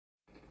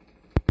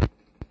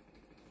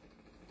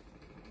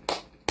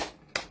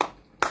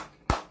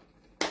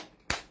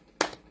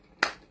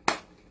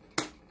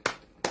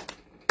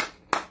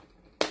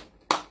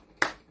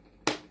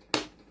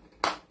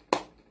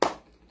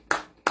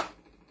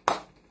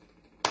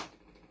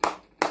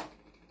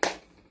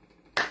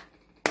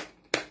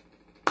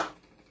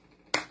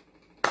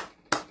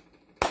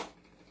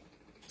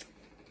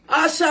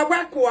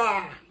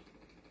Ashawakwa.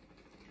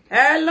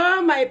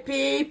 Hello, my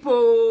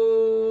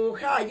people.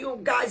 How you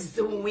guys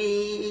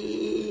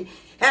doing?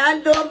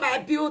 Hello, my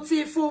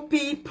beautiful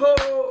people.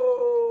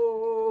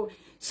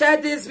 Share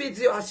this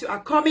video as you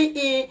are coming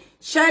in.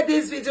 Share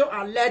this video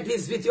and let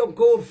this video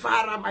go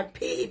viral, my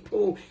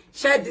people.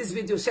 Share this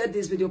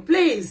video,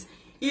 please.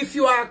 If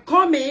you are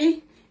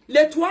coming,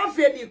 let-toi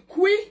faire le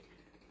coup.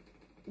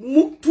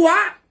 Toi,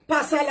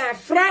 passe à la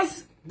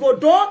France,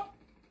 Bordeaux,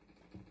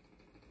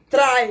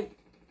 try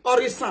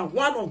Orissa,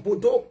 one of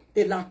Bordeaux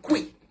de la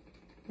Cui.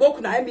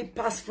 Beaucoup na emi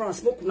pass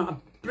France, beaucoup na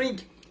bring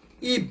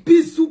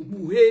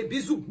Ibuzugbe.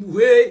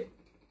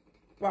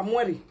 Wa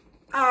mweri.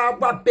 Ah,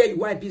 wa be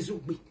wa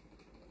Ibuzugbe.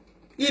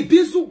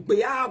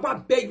 Ibuzugbe, ah, wa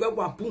be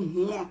wa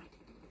bunwa.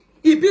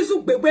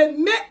 Ibuzugbe,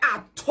 when me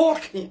are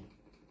talking,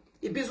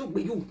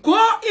 Ibuzugbe, you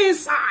go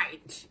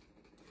inside.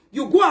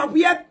 You go and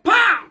wear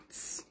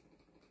pants.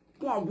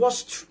 Go and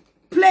wash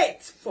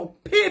plates for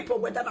people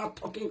when they're not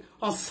talking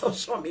on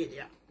social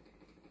media.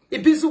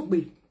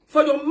 Ibuzugbe,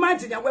 for your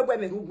mind in your way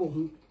me who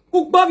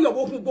go your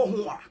woman go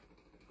home.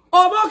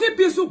 Oboki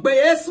Ibuzugbe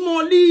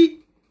esmoli.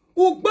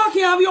 Uboki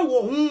have your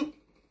woman.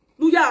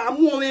 Nu ya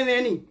amu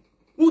meni.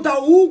 Uda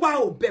uba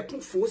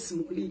obekun fo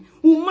smoli.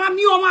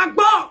 Umami o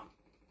magbo.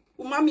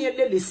 Umami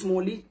elele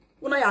smoli.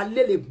 Una ya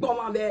lele gbo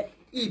ma be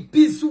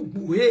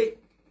Ibuzugbe.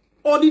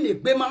 Oni le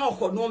gbe ma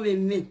oko no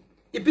meni.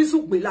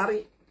 Ibuzugbe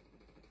lare.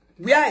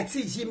 We are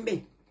teaching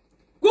me.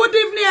 Good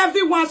evening,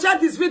 everyone. Share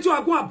this video.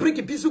 I'm going to bring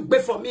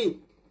Ibuzugbe for me.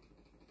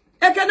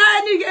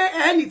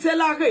 Any tell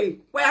her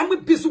where I'm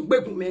with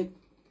Ibuzugbe, man.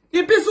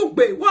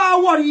 Ibuzugbe,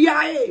 what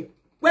ya?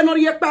 When are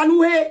you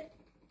panu he?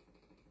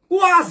 Who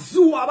are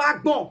zoo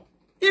about bon?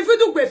 If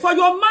you do for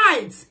your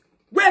minds,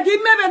 where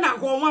give me na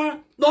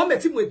go no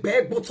met him with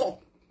bag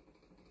bottle.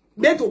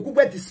 Made to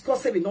go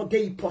discussing with not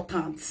very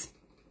important.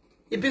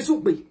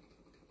 Ibuzugbe,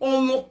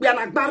 on no be an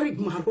agbarig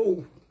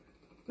maro.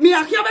 Me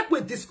I hear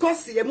we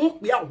discuss it,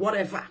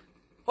 whatever.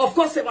 Of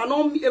course, if I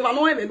know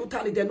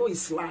they know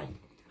it's lie.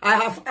 I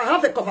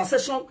have a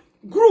conversation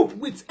group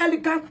with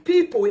elegant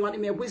people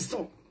in my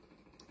wisdom.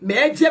 Me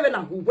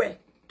jevena huwe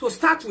to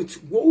start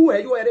with. Wo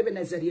you are even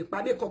as a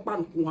pabe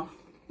kokpan huwa.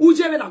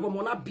 Ujevena go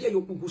mona bia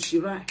yo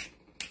kugushira.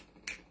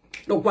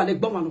 No kwa le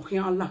gbon no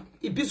hian la.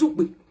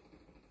 Ibuzugbe.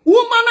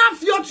 Woman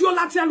of your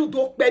latian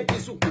do pe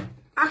Ibuzugbe.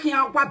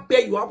 Ahian wa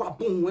be you agwa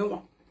bon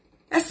wenwon.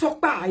 E so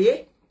pa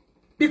ye.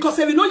 Because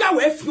if you know ya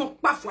we fion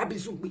pa for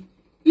Ibuzugbe.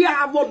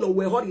 Ya wo lo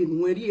we hori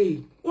nu eri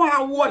e.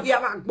 Wa wo ya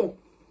agbo.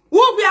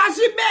 Wo bi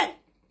asime.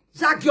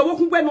 Jagyo wo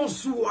kunwe no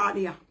zuwa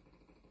dia.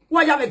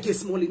 Wa ya we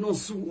gesmoli no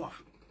zuwa.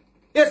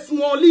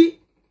 Esmoli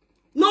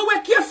no we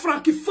ke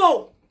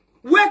francophone.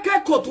 We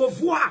ke Côte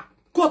d'Ivoire,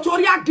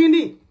 Côtoria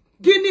Guinea,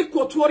 Guinea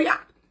Côtoria.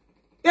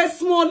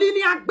 Esmoli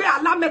ni agbe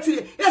alameti.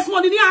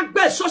 Esmoli ni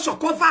agbe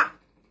shoshokova.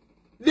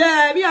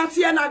 Ve mi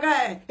ati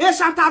enaga e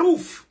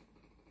chantarouf.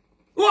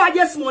 O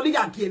aye smoli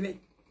ya geme.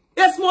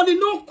 Esmoli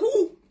no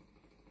ku.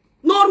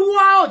 No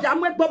ruwa o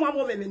jamwe gbo ma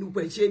mo me nu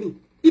gbe ni.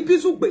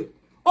 Ibuzugbe.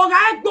 O ga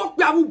egbo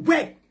pe awu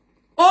gbe.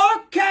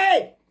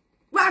 Okay.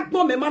 Wa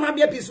gbo me mana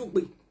mi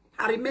Ibuzugbe.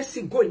 I remain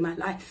single in my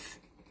life.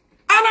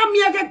 Ana mi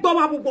ege gbo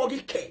ma bu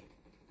bogi ke.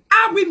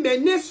 I will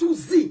mene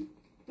suzi.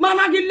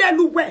 Mana gi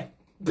lelu we.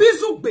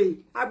 Ibuzugbe.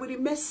 I will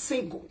remain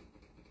single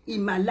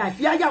in my life.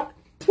 Ya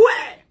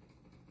pwe.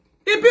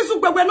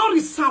 Ibuzugbe we no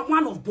resan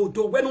one of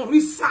Bordeaux. We no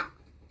resan.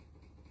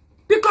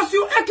 Because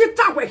you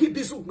ekita we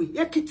Ibuzugbe.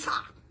 Ekita.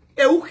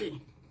 Euke.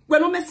 We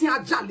no meti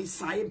ajali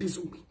sa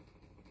Ibuzugbe.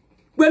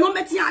 We no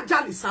meti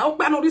ajali sa.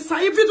 We no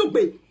resan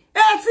Ibuzugbe.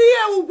 Eti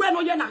e we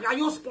no ye na ga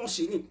yo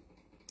sponge ni.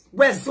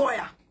 We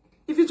zoya.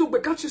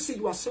 Ibuzugbe, can't you see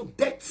you are so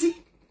dirty?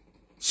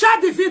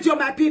 Share the video,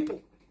 my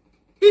people.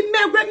 Me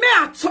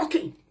are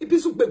talking.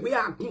 Ibuzugbe we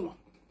are going.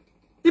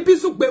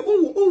 Ibuzugbe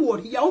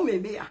worry ya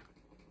me ya.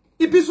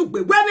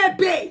 Ibuzugbe we me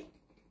be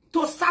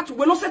to start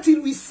we no set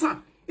in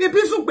Louisan.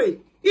 Ibuzugbe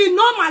in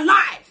all my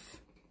life.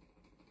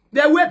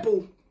 The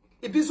webo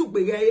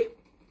Ibuzugbe ye.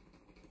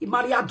 I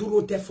Maria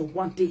duro there for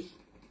one day.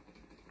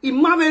 I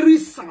marry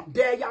son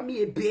there ya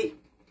me be.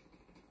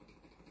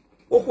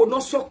 Oh no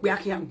sok I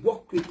can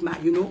work with my,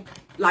 you know,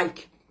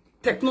 like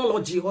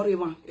technology or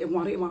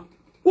whatever.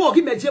 Oh,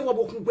 give me jewo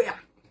boku where.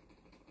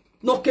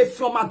 No que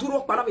from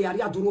Maduro para yari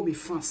Aduro be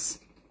France.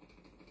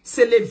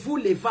 C'est le vous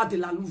les va de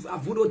la louve à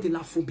vous de la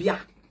phobia.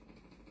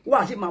 Ou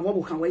a ma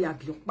wobo kan we ya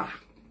biokpa.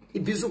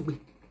 Ibuzugbe.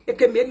 E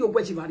ke meri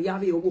ogwe ji vari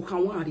ave obo kan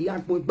won ari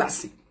agbo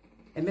gbasi.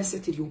 E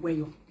meseti yo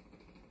weyo.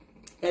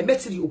 E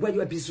meti yo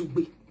weyo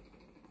Ibuzugbe.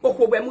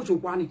 Okwo we mu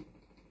jogwani.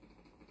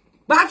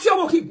 Ba ti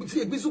obo ki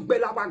Ibuzugbe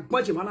la wa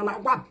gbon je mana na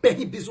wa be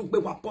Ibuzugbe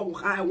wa po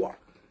ha wa.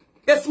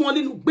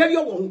 Esmoli nu gbe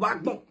yo wo wa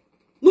gbon.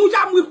 Nu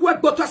ya mu iku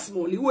egbo to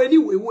smoli we ni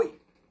we.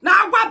 Na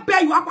wa be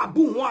yo apa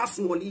bu won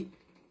asmoli.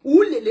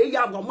 Ulele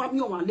ya wa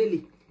mami o wa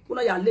lele.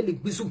 Una ya lele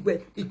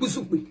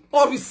Ibuzugbe.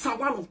 Orissa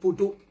one of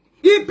Bordeaux.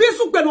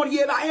 Ibuzugbe no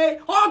yera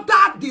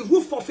under the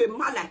roof of a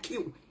man like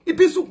you.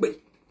 Ibuzugbe,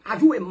 are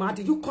you a man?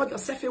 Did you call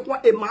yourself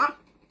a man?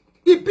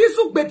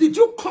 Ibuzugbe, did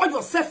you call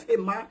yourself a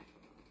man?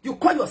 You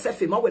call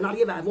yourself a man when I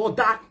hear that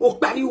order or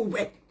bari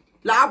uwe.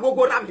 La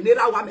gogo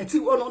ramelera wa meti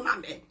wono na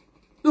me.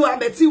 No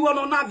ameti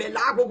wono na me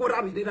la gogo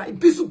ramelera.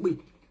 Ibizugbe.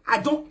 I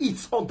don't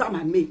eat under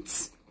my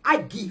mates. I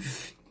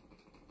give.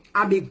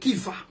 I'm a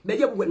giver. But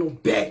you will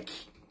not beg.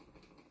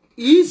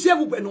 Easy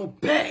will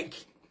not beg.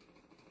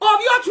 Oh,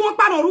 you to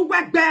pan or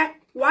work bear.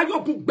 Why you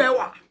book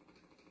bewa?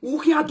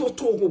 Who can't do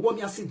to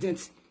one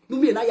accident? No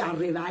me na ya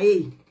rela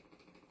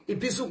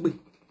Ibizugbe.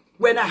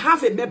 When I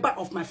have a member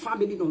of my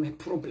family no a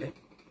problem,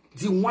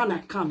 the one I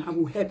can, I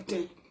will help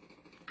them.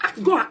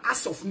 Go and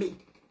ask of me.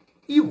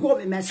 You go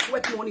with my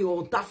sweat money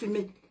or daffy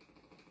me.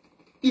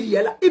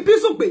 Iriela.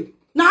 Ibizugbe.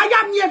 Na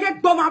I am near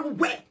get bomb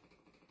where.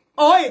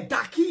 Oh, a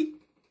daki.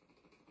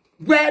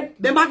 Where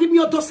the magi me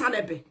odo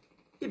sanebe.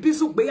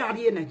 Ibizugbe are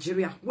in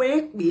Nigeria.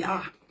 Where we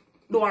are.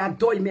 No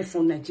adore me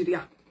from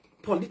Nigeria.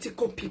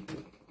 Political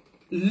people.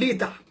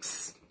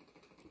 Leaders.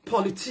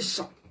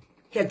 Politicians.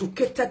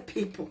 Educated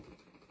people.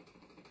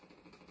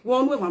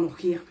 One way one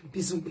here.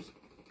 Ibizugbe.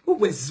 Who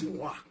was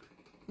Zua?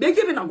 They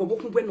giving a go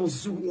when no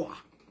Zua.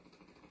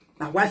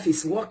 My wife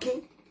is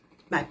working.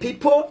 My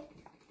people.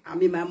 I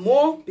mean my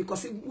mom,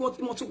 because it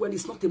motto when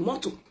it's not a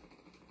motto.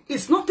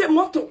 It's not a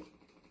motto.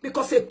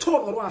 Because a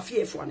tone or a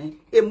fear for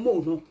a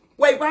mono.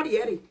 Wait, what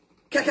here?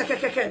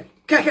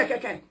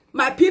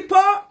 My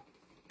people,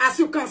 as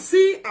you can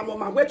see, I'm on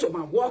my way to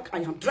my work. I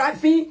am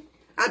driving.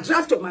 I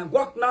drive to my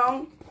work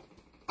now.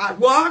 I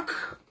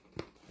work.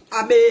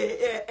 I'm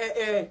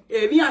a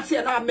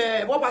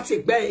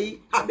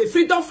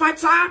freedom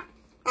fighter.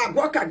 I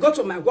work, I go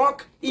to my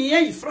work.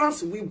 Here in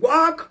France, we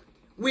work.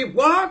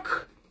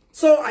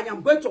 So I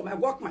am going to my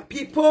work, my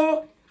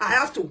people. I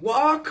have to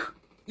work,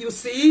 you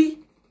see.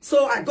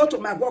 So I go to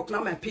my work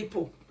now, my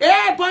people.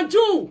 Hey,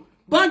 bonjour,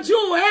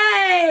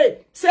 hey.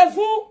 C'est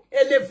vous,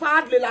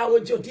 élevade la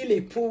ojodi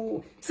le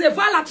pou. C'est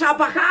vous la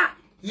trabaja.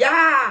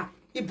 Yeah.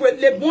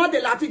 Le mois de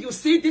la you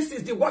see, this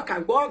is the work I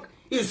work.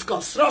 It's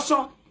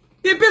construction.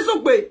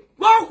 Ibizugbe,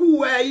 what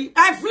who I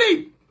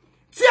flee.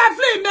 Si I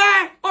flee,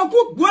 man, or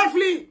good boy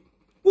flee.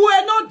 Who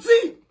are not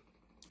see?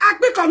 I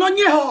pick on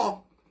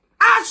ho.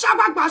 A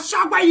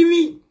shagba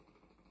imi.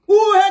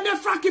 Who ne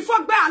fraki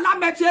fok be ala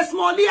meti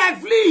small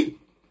every.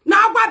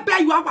 Now what be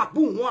you aba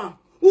bu one.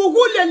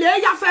 Who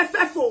lele ya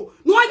fefefo.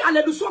 No ya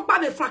le so pa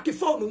be fraki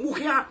fo no mu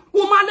hia.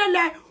 Who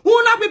manele,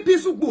 who na be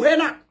Ibizugbe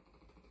hena.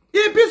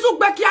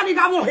 Ibizugbe kia ni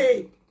ga mo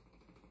he.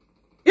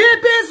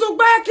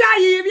 Ibizugbe kia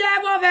yi bi e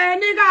bo ve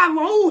ni ga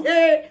mo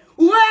he.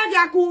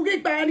 Uega kugi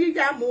peri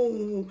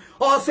jamu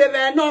o se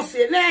ve no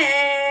se le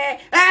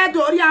e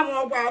dori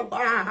amon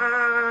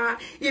gba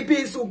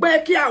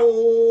Ibizugbe kia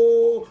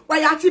o wa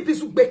ya ti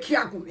Ibizugbe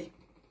kia gume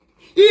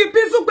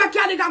Ibizugbe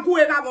kia ni ga ku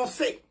e ga mo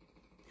se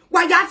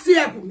wa ya ti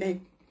e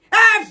gume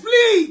e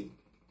fli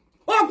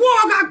ogun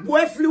oga gbo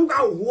e fli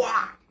uga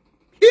wa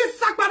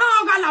isakpa na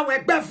oga la we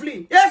gbe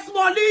fli e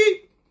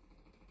smoli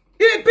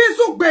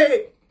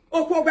Ibizugbe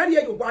okwo gbe ni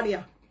e yugwa ni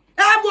a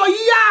e mo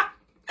ya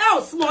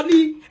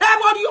smally,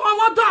 everybody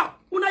on one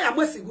una ya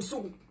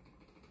mwesigusugu.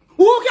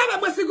 Who can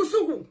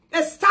mwesigusugu?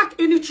 A stuck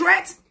in the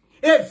threat,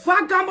 a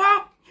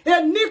vagabond,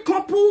 a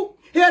nikompu,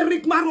 a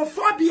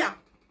rigmarophobia.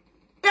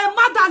 A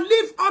man that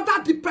live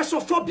under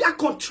depressiophobia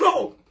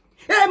control.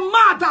 A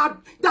man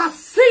that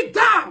sit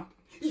down,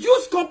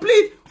 use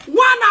complete 1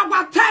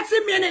 hour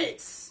 30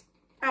 minutes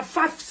and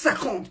 5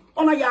 seconds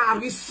on ya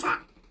arisa.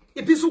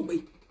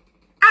 Ibizugbe.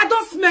 I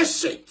don't smell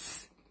shit.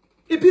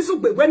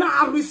 Ibizugbe when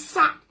I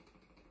arisa.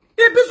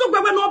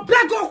 Ibizugbe when no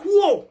beg or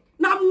who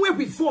now move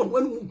with phone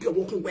when you go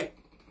walking away.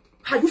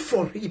 Are you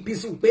for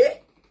Ibizugbe?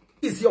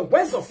 Is your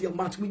words of your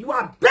mouth when you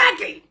are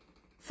begging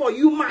for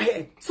you my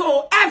head?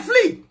 So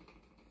every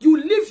you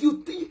live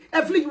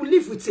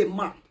with a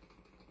man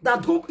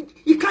that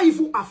he can't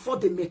even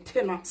afford the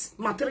maintenance,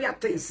 material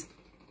things.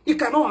 He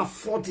cannot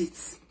afford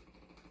it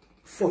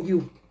for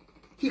you.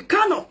 He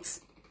cannot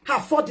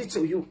afford it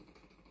to you.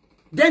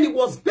 Then he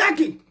was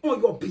begging on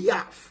your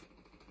behalf.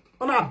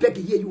 On our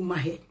begging here you my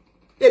head.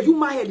 You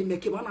my head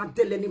make it one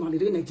tell any man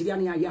in Nigeria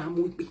ni aya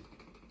hamuipi.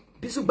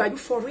 Ibizugbe you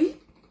for real?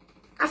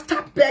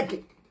 After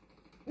begging,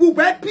 we will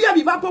be a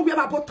vivapo we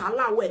about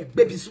tala we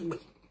baby Ibizugbe.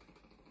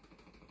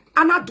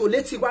 Ana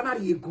doleti wana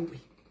riegwe.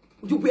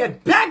 You were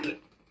begging.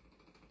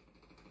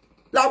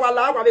 La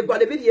we go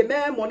the video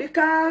me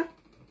Monica,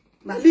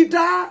 my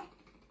leader,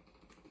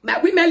 my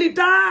women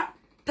leader.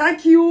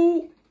 Thank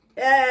you.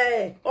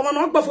 Omo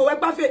no gbo fo we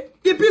gba fe.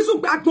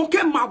 Ibizugbe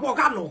agboke ma wo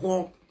ga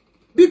logo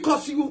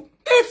because you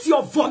eat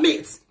your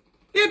vomit.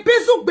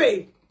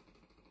 Ibizugbe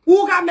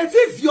who ga meti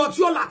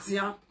viodio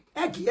latian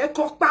egi e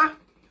kokpa.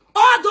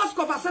 All those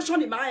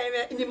conversations in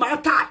my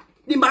time,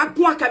 in my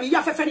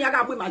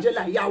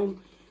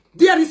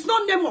there is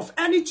no name of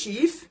any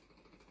chief.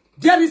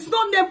 There is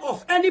no name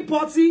of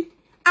anybody.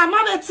 I'm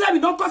not tell me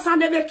no concern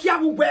them kia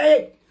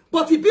way.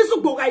 But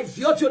Ibizugbe ga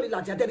viodio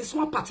latia. There is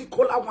one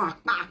particular one.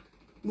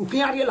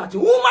 Mukiari latia.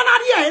 Woman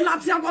ari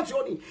latia got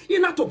yoni.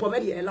 Ina to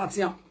pomedi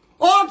latia.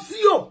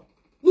 Obsio.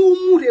 No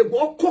mure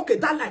go cook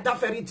that like that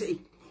very day.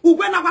 Who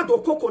when about the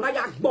cocoa na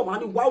ya bomb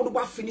and wow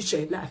no finish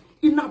her life.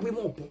 Ina we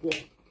mo popo.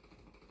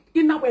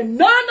 Ina we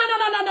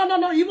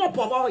no. You mo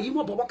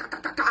popo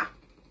kaka.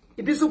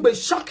 Ibuzugbe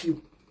shock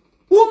you.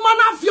 Woman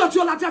of your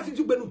Jolata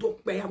Ibuzugbe no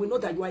talk I will know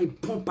that you are a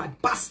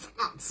bumped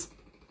bastard.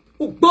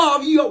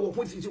 Ugbo you wo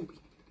fun Ibuzugbe.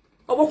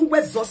 Owo ku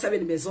we zo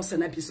 7 me zo se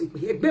na Ibuzugbe.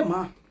 Egbe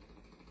ma.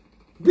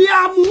 Bi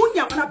amu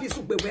nya na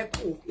Ibuzugbe we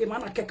ko. E ma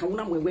na keka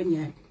wona mo we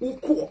nya.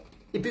 Uko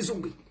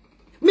Ibuzugbe.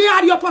 Me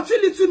had the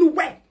opportunity to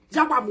we.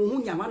 Jaba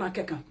mu nya ma na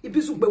keka.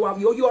 Ibuzugbe wa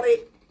wi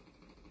oyore.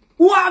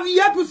 Wa wi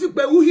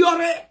Ibuzugbe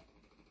uyore.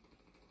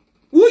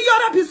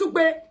 Uyore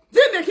Ibuzugbe. Di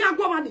me ki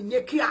agbo ma ni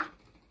nyekia.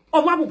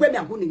 O ma bu be me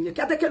agbo ni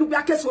nyekia. Te kenu bi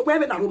akeso we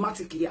na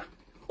romantic ya.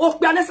 O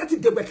pe aneseti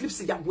de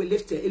eclipse ya we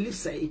lift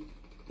ellipse.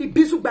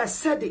 Ibuzugbe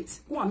said it.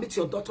 Go and meet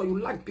your daughter. You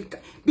lack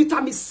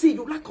vitamin C.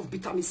 You lack of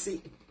vitamin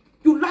C.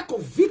 You lack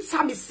of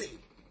vitamin C.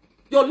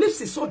 Your lips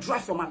is so dry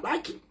for my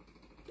liking.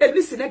 A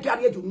lips in a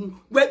garrier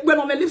you when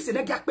on my lips in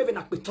a gap baby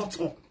like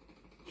toton.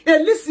 A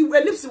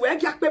lips where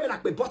gap baby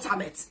like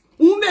bottomet.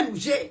 Woman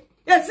je.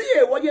 It's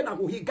here what you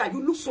know he got.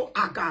 You look so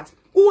agad.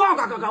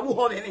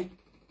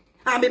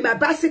 I'm in my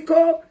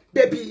bicycle,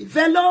 baby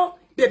velo,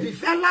 baby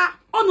vela.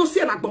 Oh no,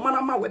 see like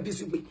Bomana ma we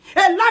Ibuzugbe.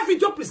 A live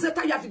video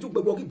presenter ya video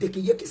be worry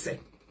deki yeke say.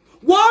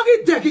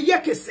 Worry deki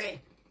yeke say.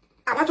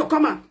 I want to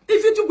come on.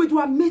 If you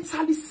are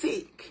mentally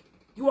sick,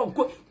 you are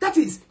good. That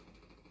is,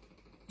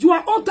 you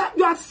are all that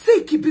you are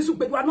sick,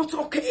 Ibuzugbe. You are not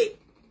okay.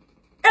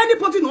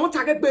 Anybody know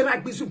target be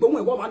like Ibuzugbe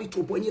when one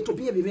to boy to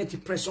be a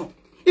depression.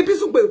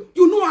 Ibuzugbe,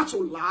 you know how to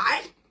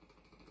lie.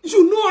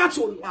 You know how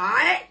to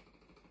lie.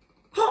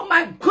 Oh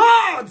my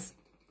God!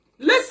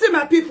 Listen,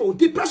 my people.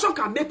 Depression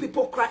can make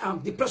people cry,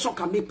 and depression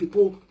can make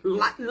people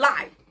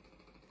lie.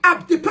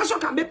 And depression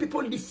can make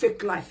people live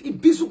fake life.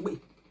 Ibuzugbe,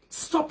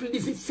 stop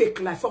living fake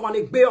life. I want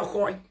to be a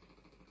boy.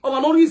 I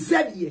want to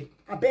Xavier.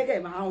 I beg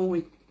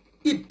you,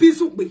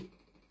 Ibuzugbe,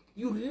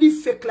 you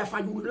live fake life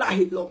and you lie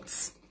a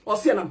lot. Or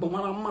say na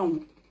bomana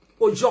man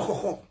o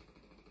joko.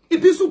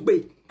 Ibuzugbe,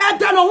 e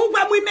dan o hu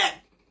gbe mu me.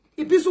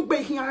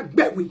 Ibuzugbe hin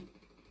agbewe.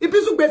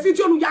 Ibuzugbe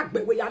video nu ya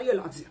gbewe ya re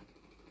lati.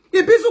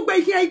 Ibuzugbe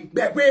hin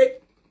gbewe.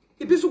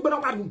 Ibuzugbe no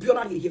wa du bio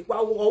na ye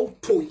kwa wo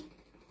toy.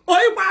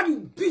 Oyi wa du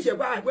bi je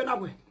wa we na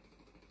we.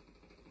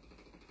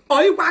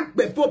 Oyi wa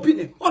gbe bobi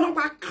ne. Ono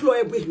wa klo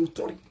egbe you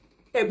tori.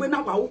 Egbe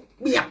na wa o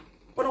pia.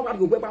 Ono wa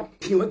du gbe ba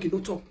pin ki no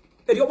to.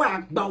 E di o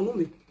wa gba onu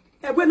me.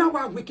 Egbe na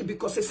wa wiki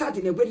because the side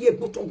in a very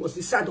bottom was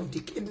the side of the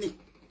kidney.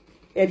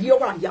 E di o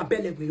wa ya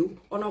bele we o.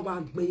 Ono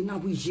wa gbe na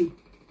wi je.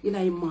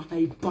 Ina ima na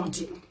e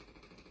bandino.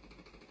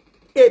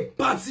 E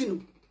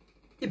bandino.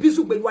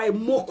 Ibuzugbe you are a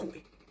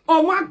mokwe.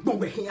 O wa gbon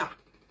we hia.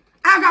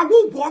 Aga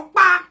wo wo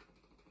pa.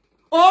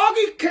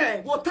 Ori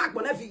ke wo tag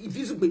bona fi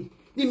Ibuzugbe.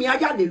 Ni mi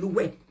aya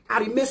leluwe. I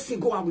remain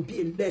single, I will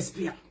be a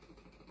lesbian.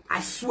 I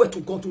swear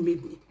to God who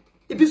made me.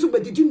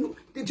 Ibuzugbe, did you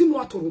know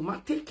how to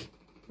romantic?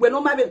 When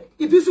no matter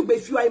Ibuzugbe,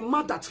 if you are a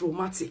man that's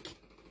romantic,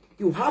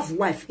 you have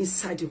wife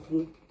inside the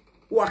home.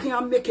 Or I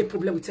can't make a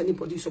problem with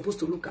anybody. You're supposed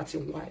to look at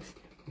your wife.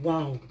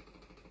 Wow.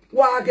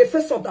 Well, I get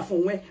first of that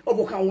from where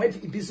or can went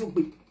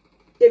Ibuzugbe.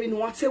 Even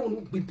what say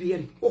will be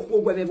bearing.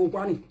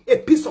 A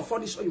piece of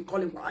furniture you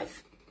call a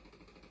wife.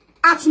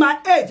 At my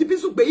age,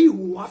 Ibuzugbe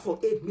who have for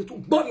 8 me to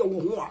burn your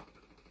one.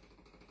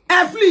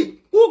 Every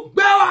who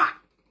bear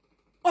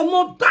or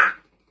more that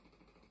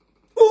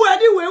who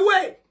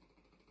anyway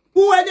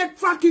who are the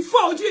cracky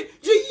for you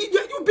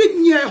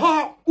been near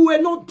her who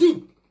are not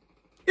dim.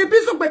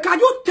 Ibuzugbe, can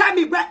you tell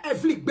me where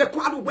every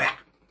bequadu where?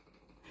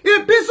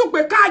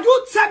 Ibuzugbe, can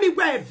you tell me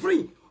where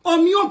every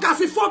on your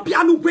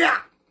gasiphobia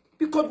where?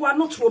 Because we are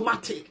not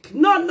romantic.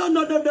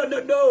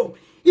 No.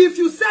 If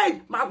you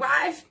say my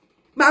wife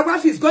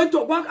is going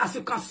to work, as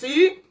you can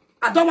see,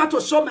 I don't want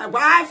to show my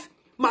wife.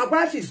 My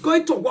wife is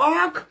going to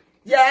work.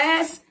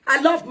 Yes, I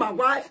love my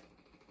wife.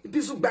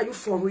 Ibuzugbe, are you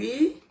for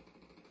real?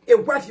 A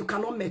wife you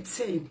cannot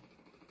maintain.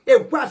 A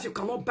wife you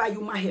cannot buy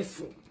human hair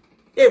for.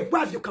 A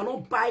wife you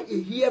cannot buy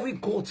a hairy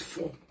goat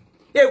for.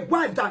 A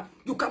wife that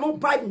you cannot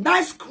buy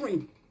nice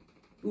cream.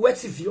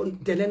 What if you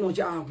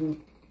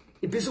don't?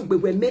 Ibuzugbe,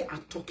 when me are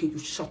talking, you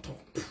shut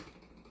up.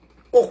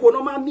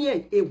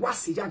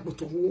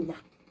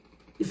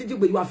 If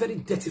you are very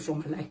dirty for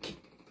my liking.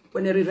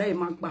 When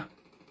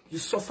you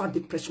suffer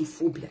depression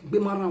phobia.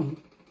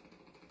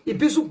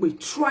 Ibuzugbe,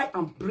 try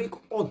and break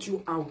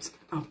audio out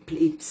and play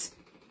it.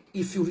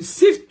 If you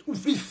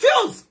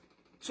refuse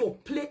to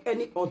play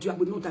any audio, I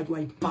will know that you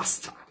are a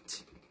bastard.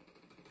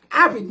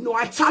 I will know.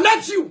 I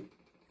challenge you.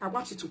 I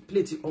want you to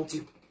play the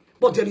audio.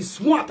 But there is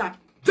one that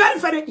very,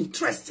 very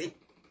interesting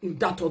in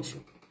that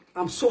audio.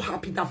 I'm so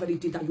happy that very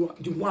day that you are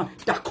the one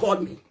that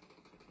called me.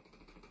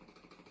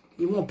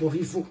 You want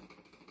Borivo.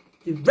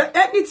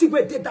 Anything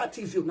where did that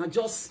TV, not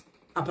just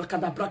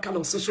abracadabra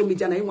on social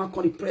media, and I want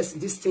to press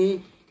this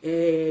thing.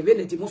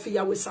 When the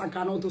mafia with saga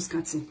and all those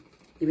kinds of things.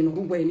 Even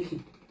who wear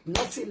anything.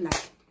 Nothing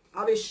like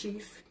our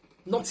chief,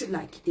 nothing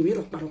like a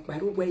mirror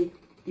way.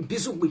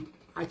 Ibuzugbe,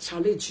 I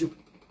challenge you.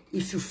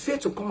 If you fail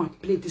to come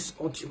and play this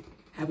audio,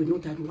 I will know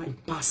that you are a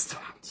bastard.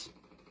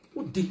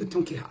 What do you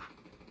think you are?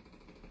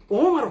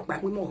 Oh, my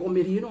God, we more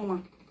you know,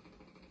 man.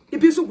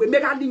 Ibuzugbe,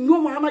 make a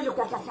new one. You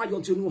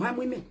can't you know how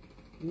we may.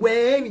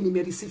 When you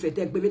may receive a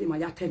dead baby, my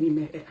tell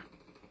me,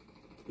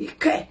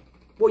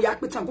 But ya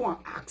put go and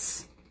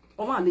ask.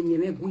 O ma ne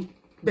nyeme gui.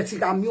 But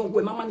ga mi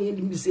we mama ne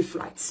mise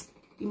flight.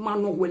 Ima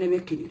no we ne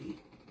kiri.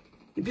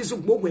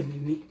 Ibizugbo we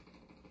me.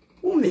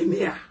 Who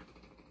me a?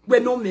 We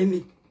no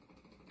me.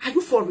 Are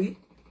you for real?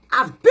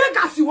 As big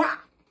as you are,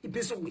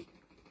 Ibizugbe.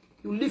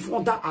 You live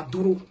under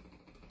Aduro.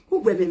 Who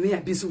we me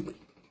Ibizugbe?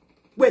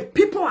 Where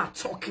people are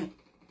talking,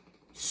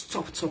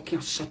 stop talking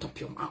and shut up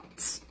your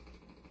mouth.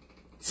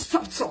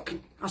 Stop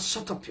talking and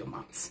shut up your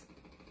mouth.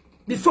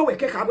 Before we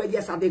get away,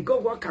 yes, and they go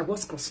work at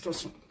what's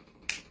construction.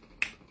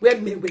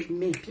 With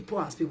me, people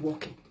has been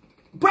working.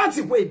 By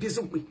the way,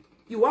 Ibizugbe,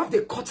 you have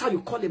the cutter you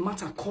call a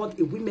matter called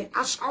a women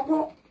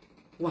ashawo.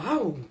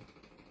 Wow.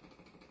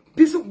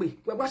 Ibizugbe,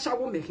 what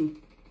shall we making?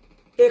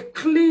 A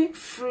clean,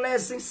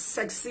 flexing,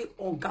 sexy,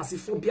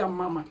 orgasmophobia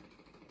mama.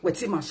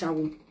 With him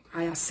ashawo,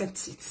 I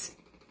accept it.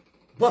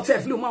 But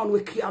every man we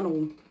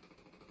kiano,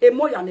 a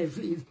more than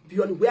every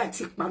beyond where I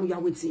take man we are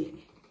with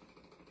DNA.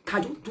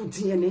 Can you do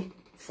DNA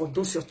for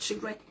those your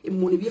children? A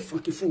money be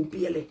funky for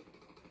BLA.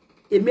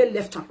 A male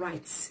left and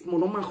right,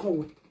 monoma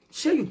hole.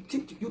 Sure, you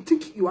think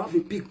you have a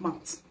big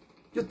mouth.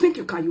 You think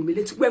you can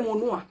humiliate when one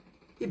more.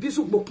 If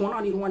Ibizugbe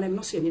pona ni one and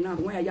not saying now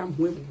where I am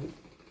where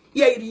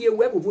ye ye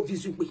web of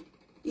Ibizugbe.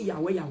 Iya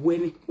where ya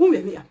weme.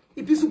 Umemea.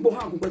 Ibizugbe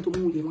ha go to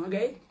move him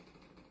again.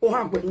 O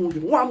ha go move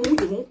him. One move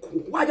him.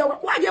 Why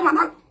you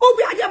man?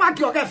 Obi aje ma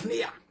ki oga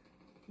fnia.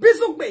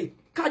 Ibizugbe,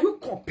 can you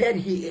compare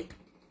here?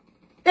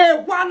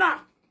 E wana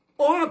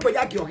o ha go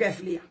ya ki oga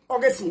fnia.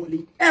 Oga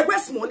smoli. E we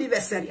smoli ve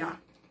seria.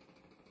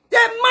 The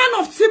man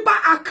of Tiba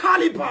a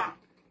caliber.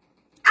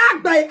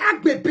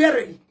 Agbe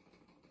berry.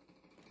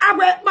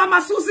 Agbe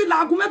mama Susie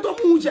la gumeto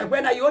muje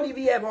when I only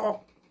be ever.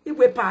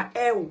 Iwe pa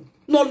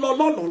no.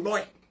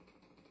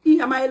 I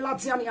am a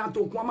Latiani to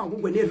Guama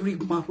when they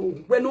rig maro.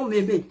 When no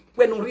meme.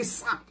 When no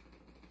risa.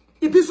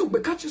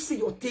 Ibizugbe, can't you see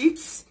your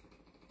teeth?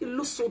 It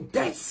looks so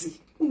dirty.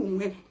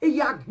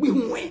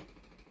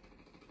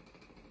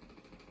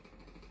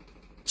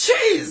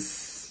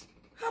 Jeez.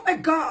 Oh my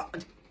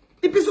God.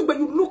 Ibizugbe,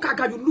 you look at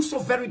God, you look so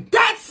very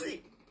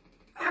dirty.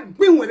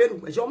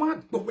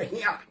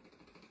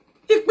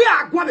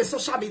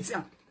 Social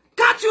media.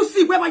 Can't you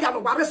see where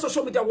my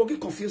social media will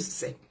get confused?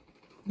 Say,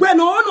 when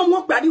no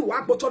more body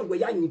work, but all the way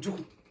you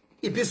do.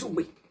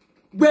 Ibizugbe,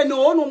 when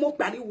no more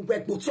body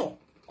work, but all.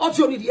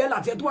 Oti oni die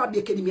la te do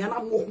abeke ni mi ana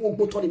mo ho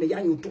gboto ni me ya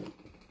yin do.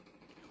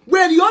 We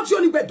ri oti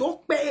oni be do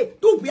pe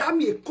do bi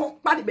ami e ko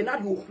pa ni be na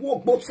ho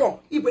gboto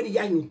iwe ni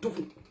ya yin do.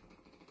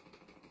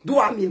 Do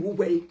ami e wo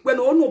we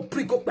no no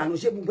prick up no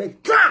se wo we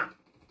tra.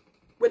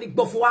 We ni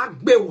gbofo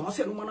agbe wo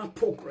se no mana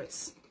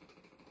progress.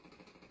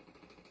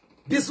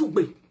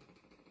 Ibizugbe.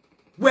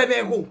 We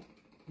be go.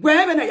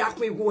 We be na ya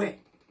kun go e.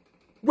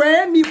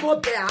 We me go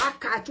there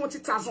aka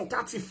 20,000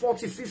 30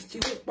 40 50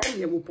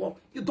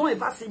 you don't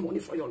ever see money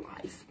for your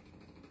life.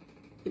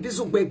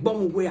 Ibizugbe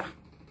gbon we a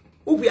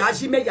we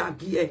aji me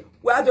yagi e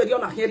we ado di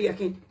ona here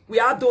yakin we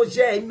ado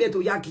je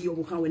imedo yagi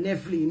o kan we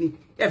nevli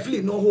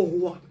no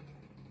ho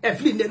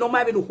evli ne no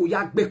ma be no ho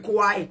yagbe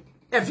kwai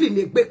evli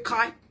ne gbe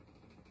kan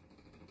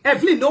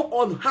evli no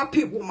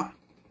unhappy woman.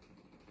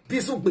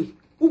 Ibizugbe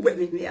ugbe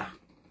me a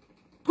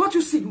don't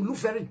you see you look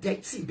very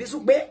dirty?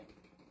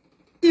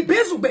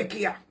 Ibizugbe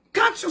kia,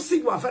 can't you see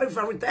you are very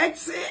very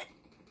dirty?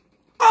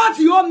 All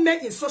the old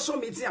men in social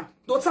media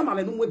don't tell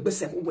me no we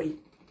gbese away.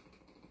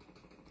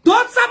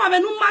 Don't tell me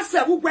no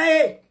massive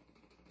way.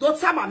 Don't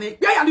tell me.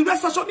 Yeah, you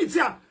rest social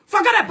media.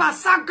 Forget about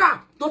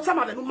saga. Don't tell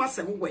me no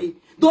massive way.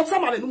 Don't tell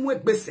me no way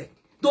bese.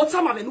 Don't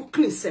tell me no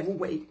clean seven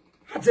way.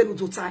 I tell you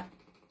to tie.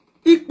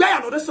 If you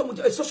are not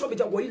social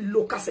media, where you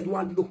look as you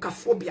are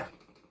locaphobia,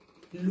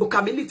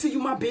 locability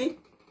human being,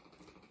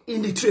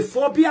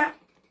 initrophobia,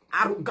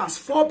 arrogance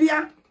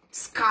phobia,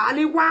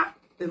 scaliwa,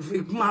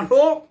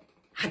 rigmaro.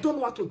 I don't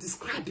know how to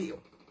describe you.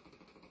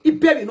 It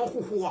baby no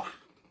who are.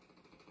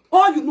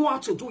 All you know how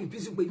to do is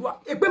Ibizugbe. You are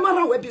a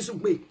bemara we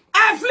Ibizugbe.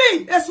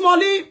 Evelyn,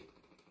 Esmoli,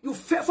 you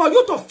for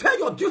you to fail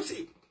your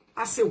duty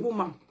as a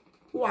woman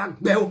who are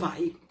bell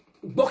by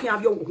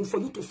for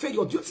you to fail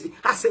your duty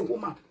as a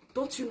woman.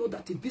 Don't you know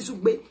that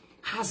Ibizugbe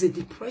has a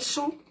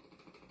depression?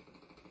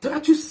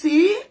 Don't you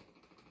see?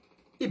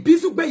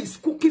 Ibizugbe is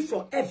cooking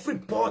for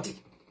everybody,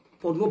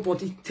 but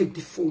nobody take the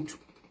food.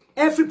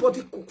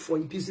 Everybody cook for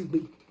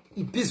Ibizugbe.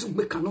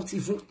 Ibizugbe cannot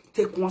even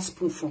take one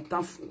spoon from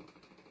that food.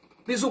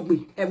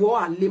 Ibizugbe, ewo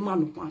ale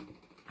manu one.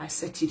 I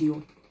said to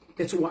you,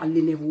 but wo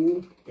ale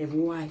nevo,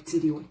 ewo I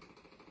tell you.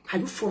 Are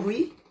you for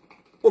real?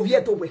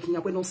 Oviedo working ya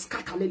we no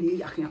scatalele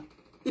ya here.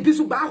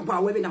 Ibizugbe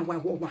agwa we na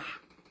wa.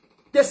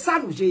 The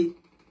son je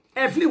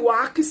every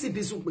wa kisi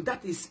Ibizugbe,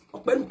 that is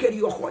openu keri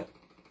yokoy.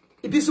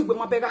 Ibizugbe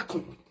ma bega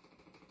kon.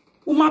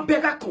 Uma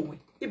bega kon.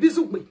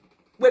 Ibizugbe,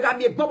 we ga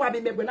me gbo wa me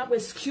na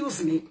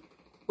excuse me.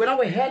 We na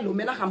we hello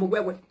me na ka mo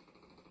wewe.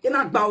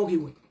 Ina gba ori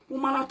we.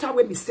 Uma na ta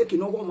we mistake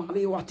no wo ma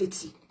be wa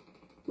teti.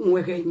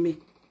 Unwe ge me.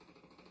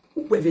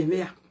 Ukweve me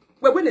ya.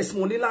 We ne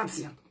small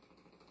lantia.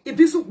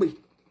 Ibizugbe.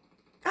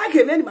 I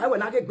can any my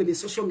when I get with the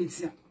social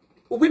media.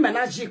 Ubi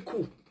manage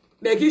ku.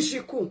 Megi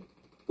shiku.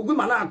 Ubi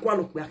mana agwa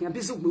lokwe.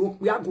 Ibizugbe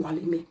we agwa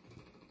le me.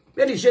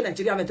 We di je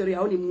Nigeria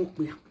veteria oni mu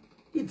ku ya.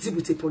 He deal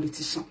with a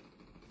politician.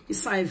 He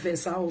sign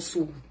verse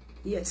also.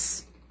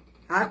 Yes.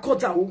 I call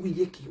that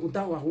Yeki,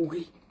 Odawa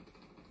Oge.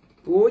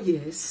 Oh,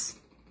 yes.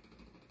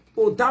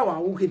 Odawa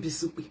Oge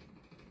Ibuzugbe.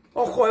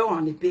 Okoyo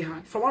and the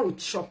behind. If I want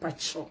to chop, I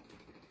chop.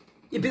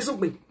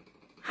 Ibuzugbe,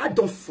 I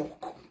don't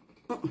fuck.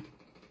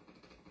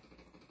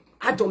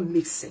 I don't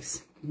make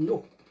sex.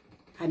 No.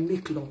 I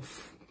make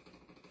love.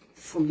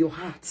 From your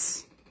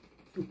heart.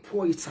 You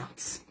pour it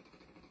out.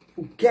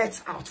 You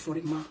get out for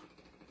a man.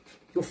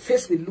 Your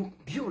face will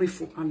look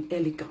beautiful and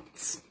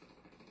elegant.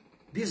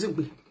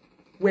 Ibuzugbe,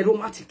 we're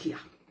romantic here.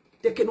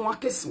 They can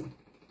walk a soon.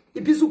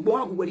 Ibuzugbe,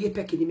 one will be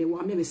pecking me.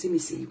 One may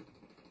see you.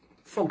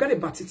 Forget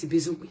about it,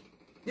 Ibuzugbe.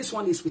 This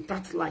one is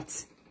without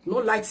light. No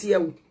light here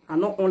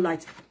and not on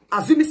light.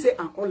 As you say,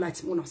 I'm on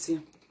light.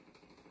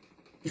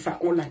 If I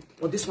on light,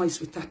 but this one is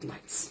without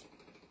lights.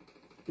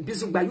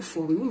 Ibuzugbe, you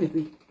for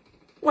me.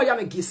 Why am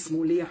I give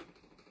small here?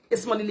 A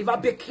small liver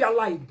bake your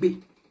light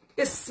be.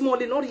 A small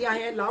in all your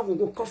hair, love will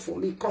go cough for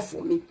me.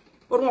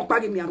 Or won't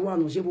bag me a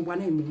one or Jebo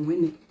one and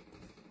winning.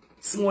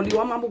 Small, you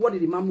are mamma, what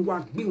did the mamma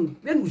work being?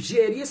 Then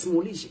Jerry,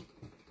 small issue.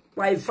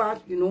 Why,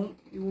 fact, you know,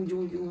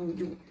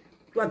 you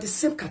are the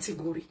same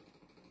category.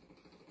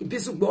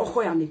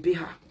 Ibuzugbe and the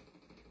beha.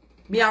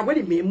 Me are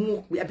when me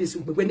move, we are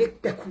Ibuzugbe when they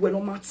peck when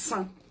no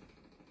matsan.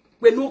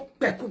 When no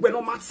peck when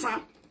no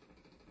matsan.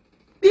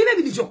 Be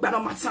ready to joke by no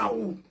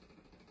matsan.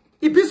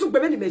 Ibuzugbe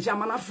when the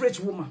German French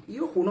woman,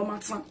 you who no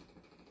matsan.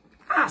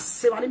 Ah,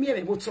 say what me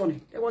able to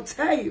they will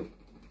tell you.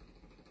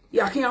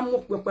 Ya can't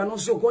walk with no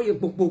so go ye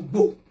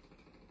bo.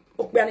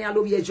 Okpani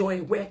alo ye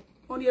joy where.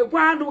 On ye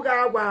wa no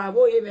ga wa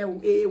wo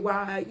e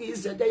wa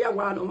is the day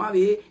wa no ma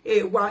e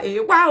wa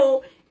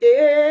o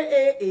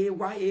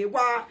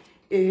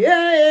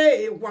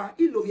wa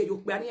ilo ye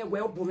okpani e we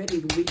obo me de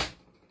we.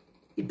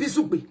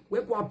 Ibuzugbe we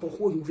go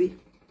aboho you we.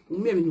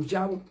 Umi me no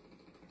jawo.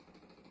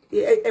 We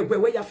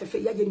ya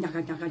fefe ya ye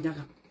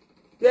nyaga.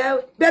 Yeah,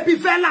 baby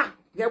fella.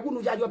 Ge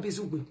wunu ya yo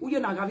Ibuzugbe. Uye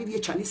na ga vi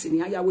Chinese ni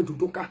ya we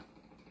dudoka.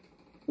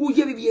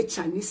 Uye vi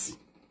Chinese.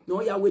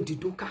 No ya we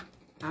dudoka.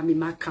 I'm in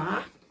my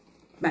car.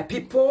 My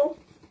people.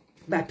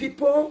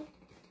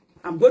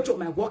 I'm going to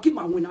my working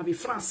man when I'm in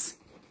France.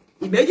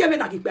 Immediately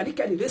when I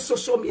get the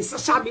social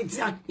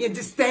media in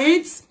the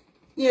States,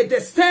 in the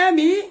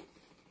semi,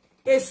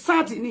 a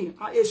sardine,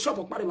 a shop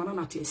of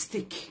banana at a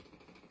stick.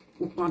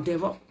 With my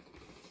devil.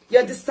 You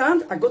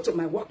understand? I go to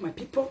my work, my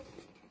people.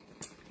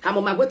 I'm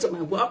on my way to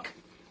my work.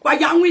 Why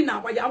young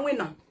winner?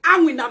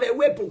 I'm winner a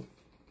weapon.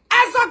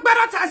 As a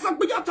better as a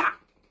bujota.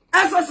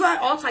 As I say,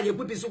 also you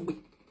will be Ibuzugbe.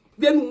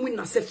 Then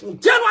win say from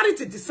January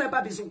to December,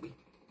 Ibuzugbe,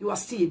 you are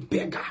still a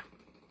beggar.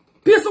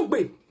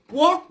 Ibuzugbe,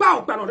 walk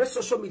out on the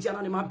social media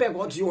and my beg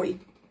or joy.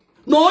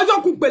 No,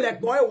 you could be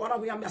like boy, what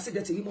we are messing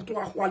that you to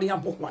a one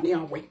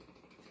away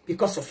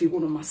because of you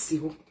on my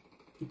seal.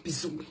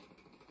 Ibuzugbe.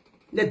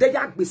 The day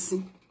I be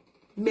seen,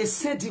 may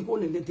send you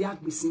on the day I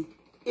be seen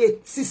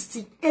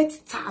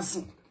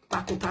 68,000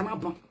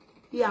 Takotanaba.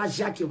 Here are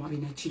Jackie of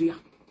Nigeria.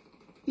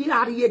 Here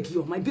are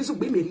Yegio, my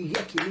Ibuzugbe may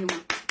yaki.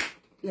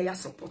 Yeah,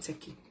 support you.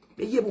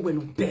 The year we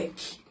no beg.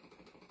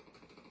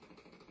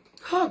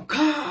 Oh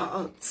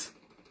God,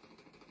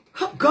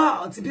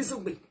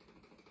 Ibuzugbe.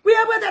 We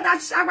are whether that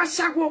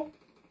shago.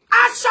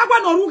 I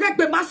shagwa no ruge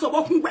be maso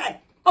bokunwe.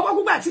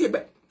 Obokunwe ti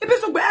egbe.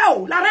 Ibuzugbe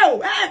o,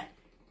 lareo,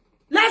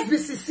 let's be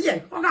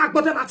sincere. Oga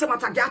agbodo na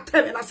temata ga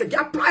tell na say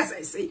ga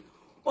price say.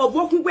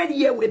 Obokunwe the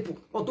year wepo.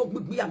 Odo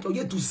gbigbi ato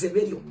ye do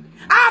zeverio.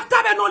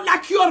 After they no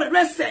like your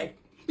rest.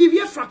 If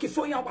you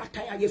Francophone, what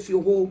time you feel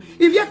go?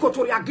 If you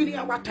Kotoria Guinea,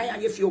 what time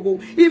you feel go?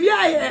 If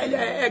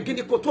you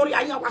Guinea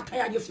Kotoria, what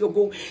time you feel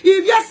go? If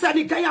you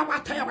Senegal,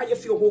 what time you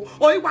feel go?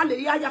 Or you want the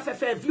Yaya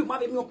Fefe, View,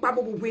 Mammy, no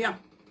probable where?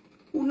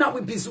 Who now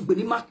will be Ibuzugbe,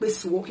 the mark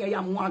base walk here,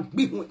 I'm one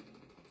big one.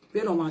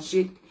 They don't want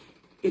shit.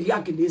 If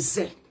you can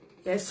say,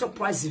 it's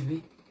surprising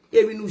me.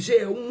 Every new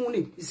day,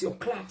 money is your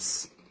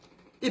class.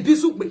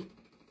 Ibuzugbe,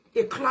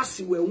 a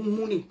class where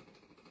money.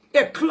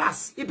 A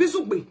class,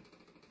 Ibuzugbe.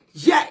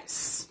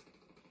 Yes.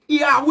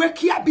 Yeah, we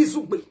kia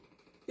Ibuzugbe.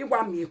 You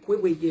want me a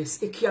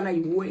yes, a kia na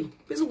way.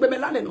 Ibuzugbe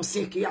melane no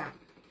se kia.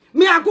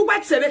 Me a go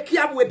back to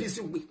kia we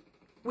Ibuzugbe.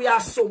 We are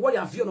so what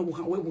have you no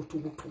we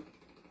to.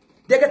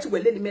 They get to a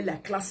lady me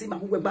like class him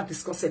who we back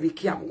discuss every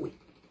kia way.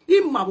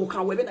 Imma wo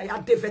kan we na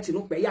ya devet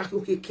no pe ya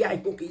okay kia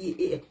ipoke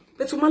ye.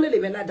 But to male le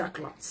like that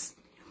class.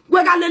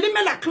 We ga lady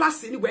me like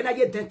class ni we na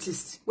ye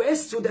dentist. We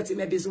student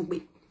me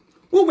Ibuzugbe.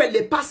 Who will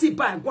le pass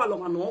by go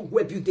along and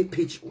go build the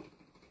page.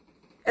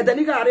 And the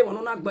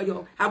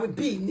nigga I will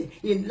be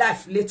in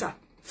life later.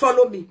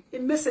 Follow me. A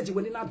message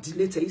will not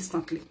delay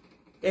instantly.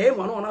 Do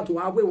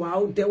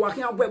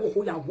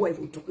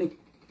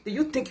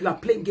you think you are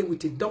playing game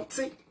with a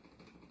donkey?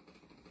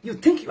 You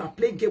think you are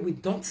playing game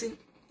with donkey?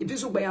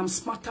 Ibuzugbe, I am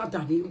smarter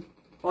than you.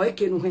 Or I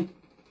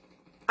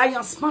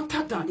am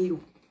smarter than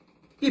you.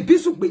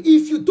 Ibuzugbe,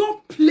 if you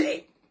don't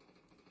play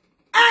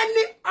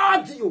any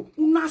audio,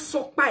 una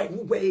so by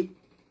way.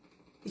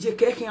 Je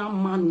keke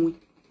am man.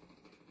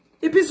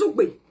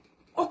 Ibuzugbe,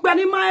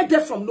 okpani ma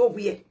de from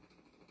nowhere.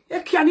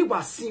 Ekiani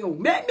wasin o.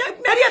 Me na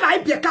I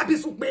be ka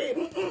Ibuzugbe.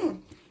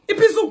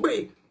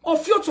 Ibuzugbe, O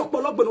fio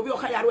tokpologbe no bi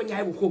okayaro nya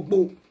e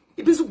wokogbo.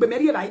 Ibizugbe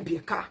meri ba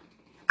ibieka.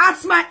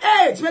 At my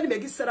age, when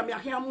me said me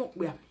ahia mo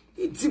kpea,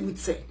 he deal with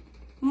say,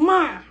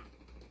 ma,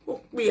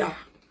 okpea,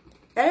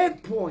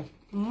 boy,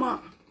 ma,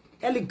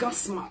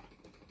 elegance man.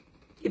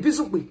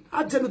 Ibizugbe,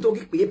 I tell you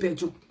dogi kpea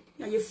pejo,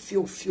 ya ye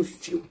fio.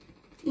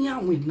 Ya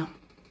wina.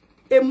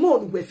 E mo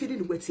we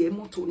feeding we ti e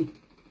moto ni.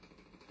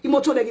 I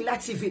moto le la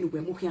TV ni we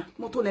mo hia,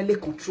 moto le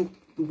control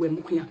we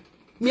mo hia.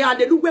 Me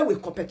hallelujah we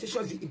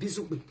competition with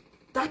Ibizugbe.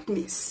 That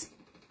means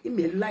he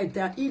may lie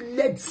there, he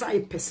led a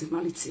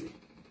personality.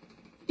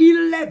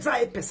 Il led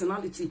a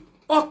personality.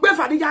 Okpe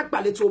fadi ya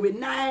gbale to we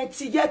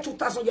 90 year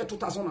 2000 year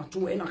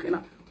 2002 ena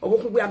kena.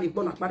 Owo we am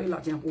igbo na pare la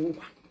dia wo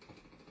wa.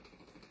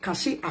 Can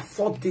she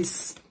afford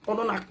this?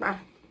 Ono na pa.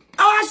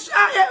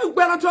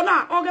 Ugbera to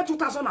na oge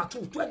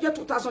 2002, year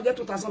 2000 year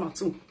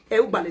 2002. E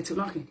ugbale to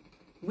na kin.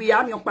 We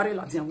am your pare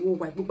la dia wo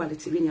wa ugbale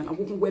ti nya na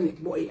wo we me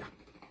boy ya.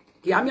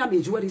 Ki am ya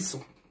mejuari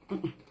so.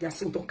 Ya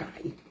so to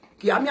kai.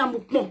 Ki am ya mu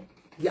pon.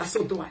 Ya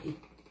so do ai.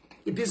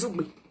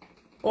 Ibizugbe.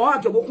 O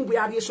ajobo kun we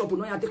are shop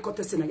no ya de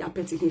courtesy na ya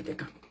peti hin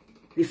keka.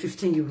 With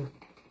 15 euro.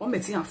 O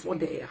meti afford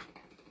there.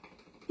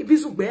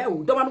 Ibizugbe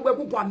o do ma no we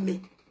gbo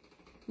me.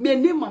 Me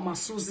name mama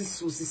Suzy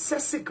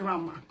sexy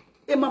grandma.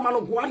 E mama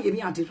no go ari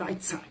me at the right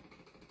time.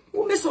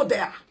 Who me so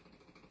there?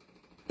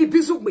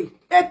 Ibizugbe.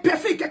 E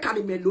perfect ke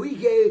kan me lo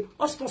ye.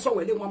 O sponsor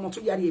we le mo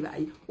to yari e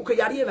bai. O ke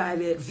yari e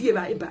bai vie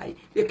bai bai.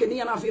 E ke ni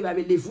na vie bai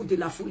le vous de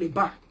la foule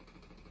ba.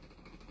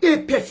 E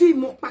perfect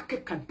mo pa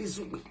ke kan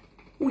Ibizugbe.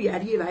 O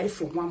yari e bai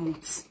for 1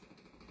 month.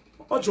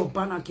 Ojo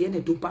bana ke ne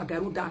do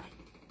bagaru da.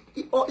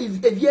 O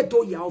evie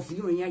do ya of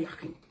you nya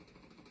yakin.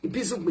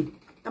 Ibizugbe.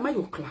 Am I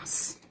your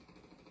class?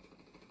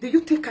 Do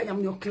you think I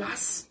am your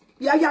class?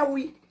 Ya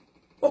we.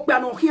 Okpe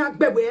no hia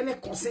gbegbe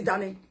ene consider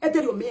ne. E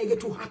dey o me get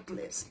too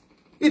heartless.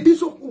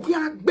 Ibizo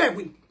hia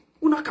gbegbe.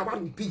 Una ka wa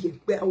bi ye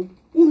gbe o.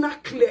 Una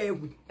clear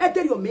we. E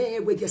dey o me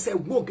we dey say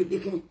wo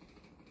gele.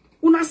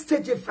 Una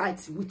stage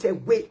fight with a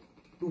way.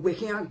 We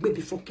hia gbe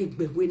before kick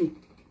gbe we.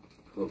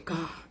 Oh God.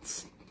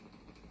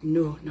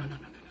 No.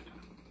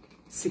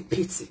 C'est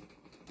pity.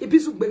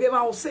 Ibizugbe be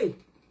ma o say.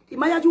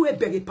 Imayaju e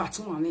bege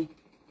patron ani.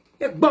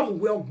 E gbam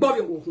we ogbo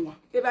ye wo ho.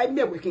 E ba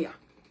me we kin ya.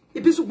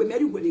 Ibizugbe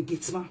meri we le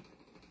gateman.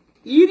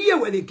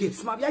 Yiri we le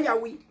gateman bia ya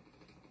we.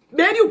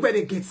 Meri we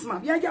le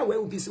gateman bia ya we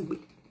Ibizugbe.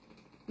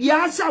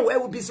 Ya sha we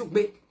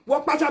Ibizugbe. Wo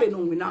pajare no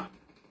wina.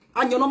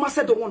 Anyono ma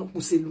se do won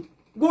puselu.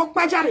 Wo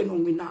pajare no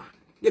wina.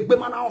 E gbe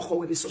ma na ho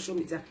we social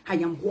media. I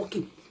am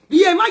working.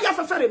 Ye ma ya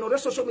fefere no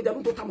social media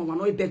no do ta mama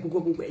no e beg go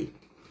we.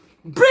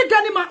 Bring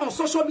any man on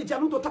social media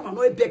no do ta mama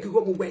no e beg go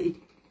we.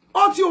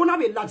 Oti o na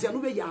be latia no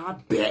be ya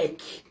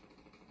beg.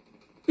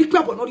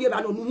 Ikpabo no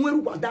yeba no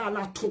nweru wada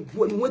na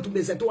tobo no wetu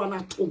bezeto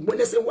na tobo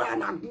le se wa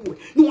na gwe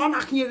no ana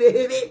kiere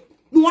here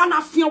no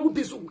ana fia wo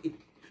Ibizugbe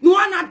no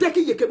ana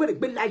deki yeke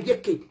gbe la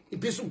yeke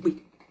Ibizugbe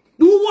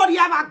no wori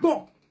aba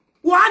gbon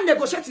wa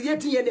negotiate ye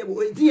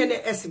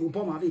DNA esibo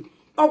bo ma be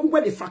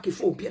ogugwe le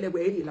fakifo obi ele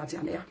we ri lati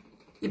ana ya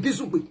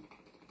Ibizugbe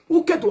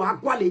ukedo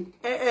agwale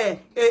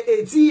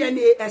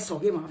DNA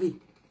esoge ma be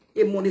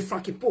e money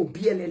fakipo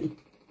obi ele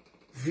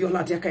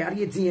viola dia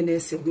kayari DNA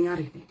esibo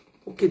yare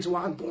ukedo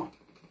agwon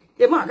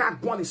e ma ga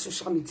gbon le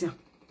social media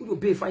you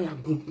be fire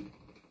gun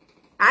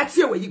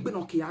ati ewe yigbe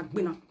no ki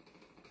agbena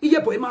iye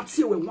boy ma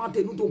ti ewe wan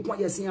de nu do gbon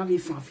yesin ya ve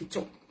fan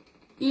victor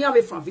iya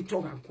ve fan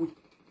victor ga gun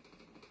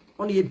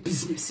on a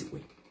business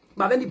way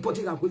but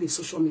anybody ga go the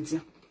social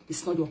media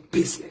it's not your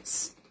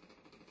business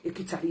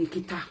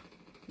ekita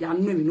ya no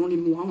me no ni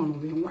mu awon no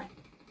we why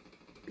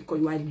because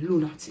you are a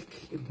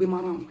lunatic egbe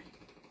mara we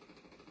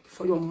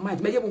for your mind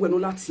me ye bo we no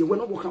lati we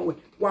no bo kan we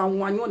wa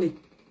anyo ni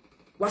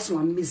was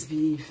one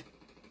misbehave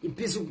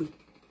Ibizugbe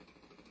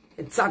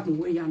exactly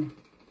where you are.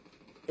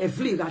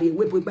 Every gari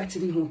we boy by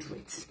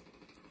 300.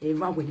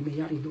 Eva when me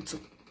yari loto.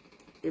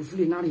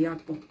 Every na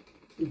yakpo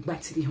e by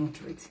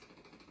 300.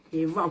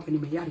 Eva when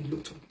me yari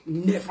loto.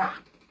 Never.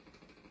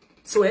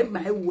 So e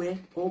my way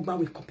all by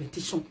with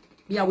competition.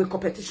 Me a with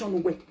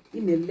competition we.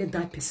 He may let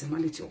that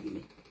personality of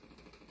me.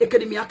 E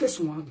kedi me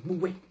akeso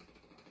agbuwe.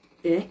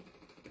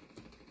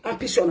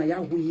 Ambition na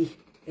ya we.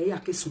 E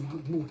akeso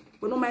agbuwe.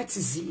 We no my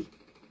tizi.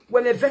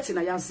 When me vet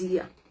na ya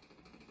zia.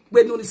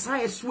 When no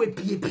science we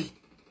baby.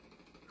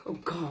 Oh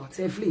God,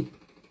 Evelyn.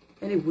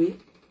 Anyway,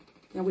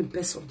 now we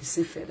best of the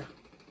same feather.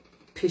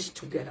 Pitch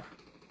together.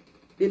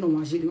 They no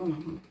want you,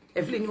 mama.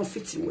 Evelyn, you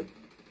fit you.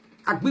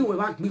 Agbi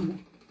we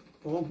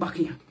or back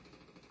here.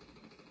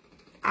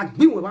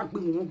 Agbi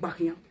we back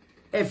here.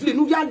 Evelyn,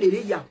 no ya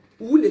lele ya.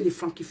 Ule le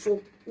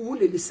Frankifo,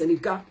 ule le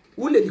Senegal,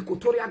 ule le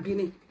Kotoria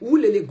Guinea,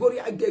 ule le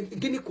Goria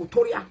Guinea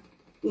Kotoria.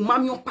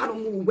 Umami on pano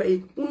mu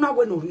we. Una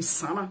we no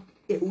risana.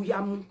 E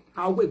uyamu.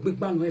 Awe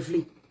bigba no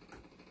Evelyn.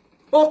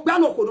 O gba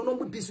no ko no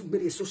mu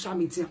Ibizugbe social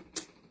media.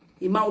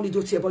 Ima only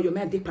do tie about your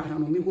man dey para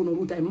no me go no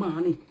ruda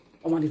man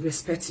o ma dey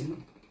respect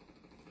him.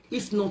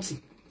 If not,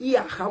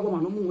 iya ha wo ma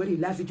no mu weri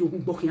live video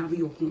gbo kan ave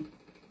yo kun.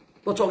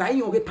 But o ga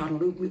yin o ge para no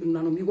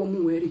me go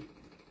mu weri.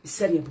 He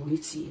said e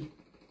boniti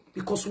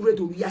because we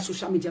do ya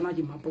social media na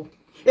je mabo.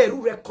 E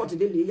ru record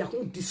dey le ya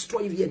kun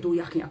destroy vie do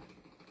ya kan.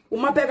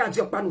 Uma bega di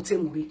okpanu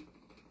temuri.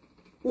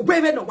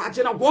 Ubebe no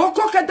wajena walk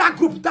that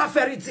group that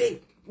very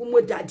day.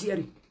 Umo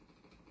dadiri.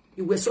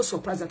 You were so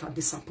surprised that I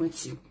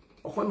disappoint you.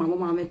 Or when my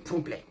mama had a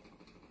problem.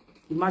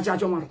 Imagine I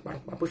don't want to,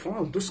 but if I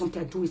want to do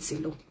something, I do it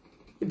alone.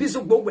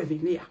 Ibuzugbe we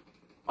me ya.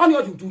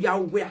 Only you do ya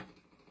where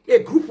a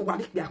group of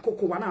one be a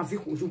cocoa one of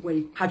you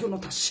way. Had you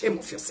not ashamed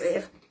of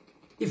yourself?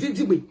 If you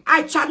do it,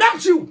 I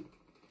challenge you.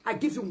 I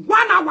give you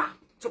 1 hour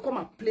to come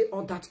and play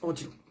all that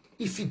audio.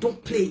 If you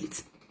don't play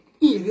it,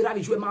 you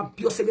my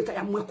biosecretary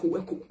am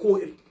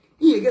weko.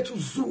 You get to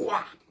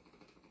Zua.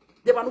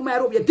 They were no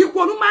matter of your dick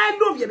one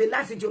of your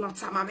life video not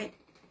samame.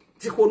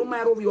 Dikonu my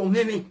of your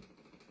meme.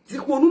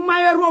 Dikonu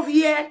my of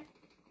ye.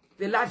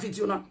 The life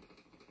video not.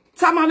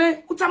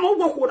 Samame, utamo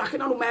woko na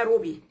kena no my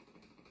robi.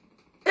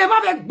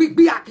 Eva big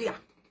biakia.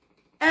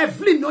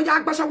 Every no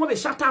yak basha wo be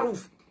shatter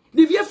roof.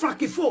 Ni vie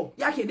frankifo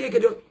yake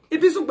degedo.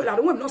 Ibuzugbe la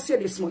won no see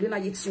the small na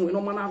yitsun no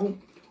mana ho.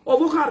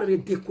 Obo kan re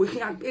de ko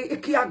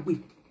kiagbe.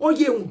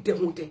 Oye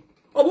hunde.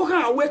 Obo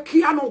kan we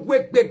kia no we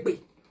gbegbe.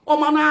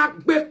 Omana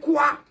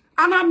gbekwa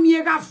ana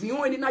miega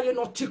vion eni na ye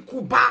no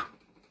tikuba.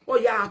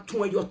 Oya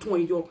tun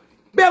yo.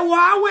 Be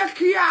wa we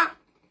kia.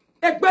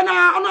 Egbe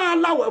na ona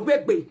lawo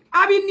gbegbe.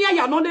 Abi ni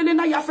ya no lele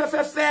na ya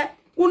fefefe.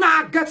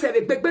 Una get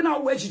e gbegbe na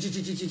we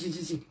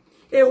jiji.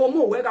 E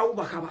homo we ga wo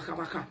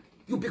baka.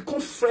 You become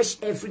fresh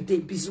every day,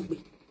 Ibuzugbe.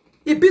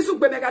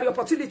 Ibuzugbe me got the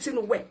opportunity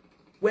no way.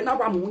 When I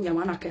am munya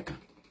wana keka.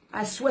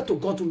 I swear to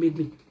God who made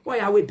me. Why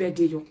are we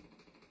birthday yo?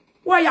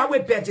 Why are we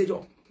birthday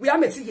yo? We are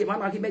meeting ye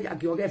man me ya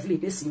gyo every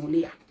day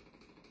sinolea.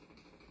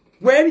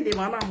 Where the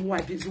man am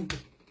why Ibuzugbe?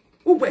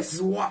 Ube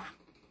zwa.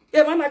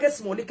 E man get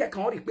small keka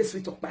on request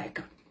with talk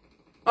back.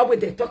 How we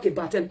they talk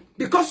about it?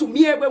 Because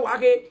me we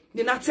wage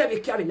ni na tell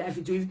carry life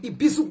video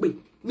Ibuzugbe.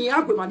 Me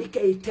agwe man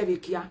ke tell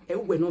kia e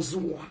we no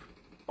zwa.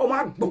 O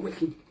ma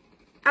gboweki.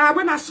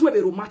 When I swear be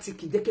romantic,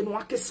 they can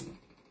walk as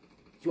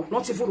you are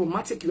not even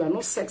romantic, you are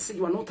not sexy,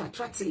 you are not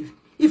attractive.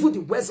 Even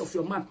the words of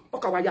your man,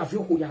 okawaya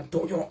view who you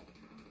adore.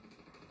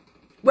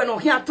 When I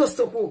hear toast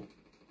to who,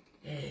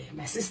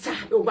 my sister,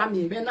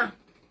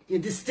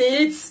 in the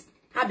States,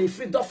 have a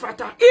free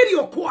dofata. In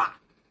your qua,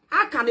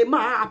 how can a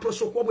man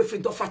approach your with free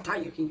dofata?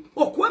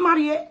 O que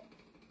Marie?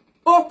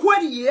 O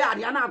que ye,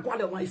 Ariana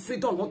Guala, my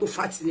freedom want to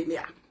fight in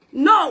there.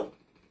 No!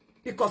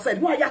 Because I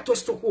want ya to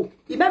stop.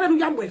 He never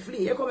knew you were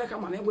flee. You come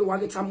come and we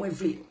want it somewhere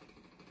flee.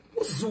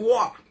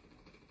 Zwa.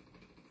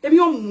 If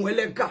you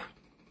muelega,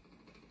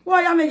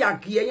 why am I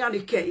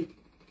yagi?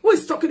 Who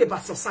is talking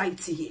about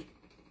society here?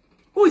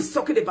 Who is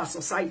talking about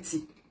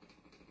society?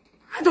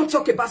 I don't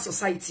talk about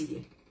society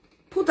here.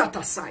 Put that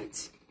aside.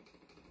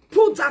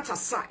 Put that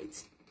aside.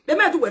 They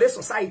may do with a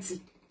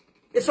society.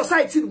 A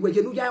society where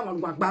you know ya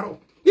and wagbaro.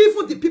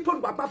 Even the people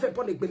who are perfect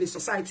upon the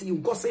society, you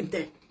gossip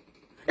them.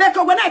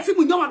 Eko when I see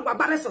we know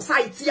about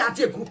society at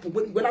a group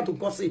when I do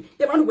gossip,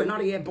 even when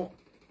I able.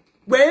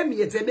 Where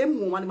me at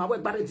them one my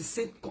work the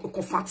same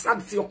comfort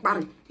and see your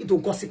party, it will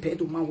gossip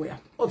to my way.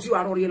 Or you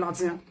are already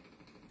Latin.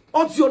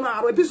 Or you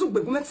are a piece of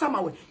government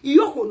somewhere.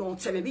 Yoko no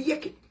seven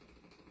yeke.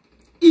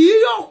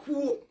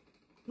 Yoko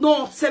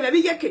no seven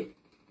yeke.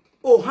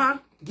 Oh, huh?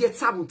 Get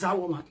sabu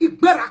woman. It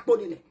better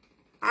bonine.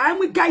 I am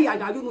with guy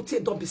I you not say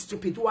don't be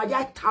stupid. Why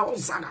I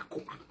 1,000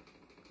 akoa.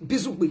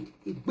 Ibuzugbe,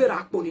 it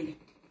better bonine.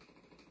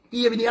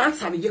 Even the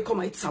answer we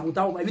come it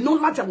sabudawa. We know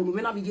matter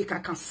when I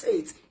can say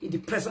it in the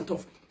presence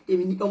of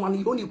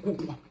only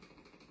good one.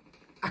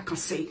 I can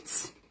say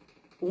it.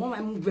 When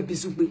I move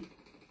Ibuzugbe,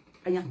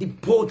 I am the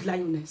bold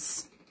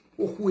lioness.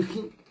 Oh who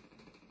him?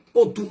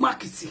 Oh do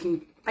market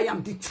him. I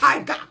am the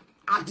tiger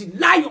and the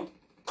lion.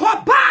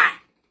 Come by.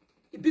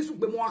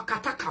 Ibuzugbe mo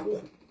akataka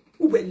wo.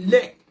 Ube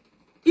le.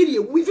 Ili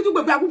we fit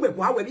ube bra ube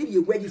kwa we ili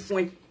we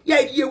fun. Ya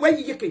ili we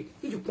yeke.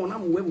 Ili pon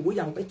am we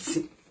ya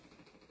weti.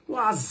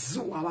 Wa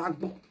zu wa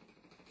agbo.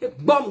 E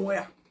gbom we.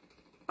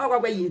 Awa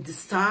we you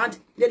understand?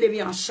 Le le bi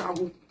an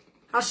shawo.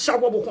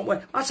 Ashawo bo kon we.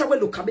 Ashawo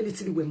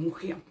locality we mu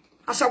here.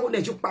 Ashawo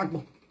leju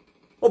pagbo.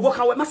 Obo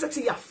kan we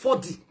maseti ya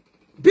 40.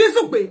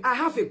 Ibuzugbe, I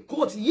have a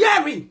good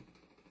hearing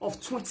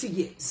of 20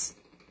 years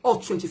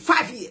or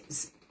 25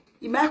 years.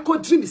 In my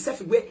dream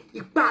itself where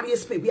it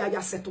barriers me where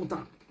I settle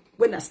down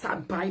when I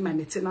start buying my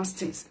maintenance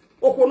things.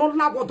 Oko no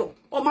lawodo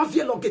o ma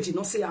vie luggage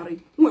no say are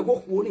we go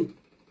kuoni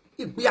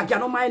igbe aga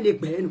no my leg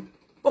be no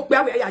o pe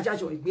awe ya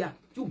jajo igbe a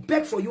you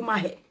beg for you my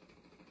hair.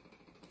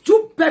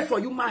 You beg for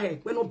you my hair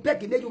when no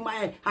beg in you my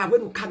hair I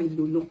when no carry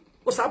no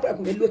o sa beg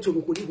me loto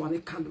no ko ni wa me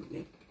kalo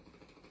ne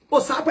o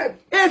sa beg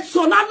e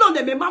so na no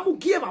de me mamu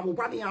give am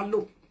ba ni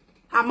alo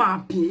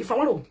ama bi if I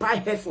want to buy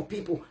hair for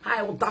people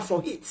I will die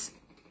for it.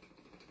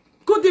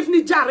 Good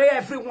evening, Jare,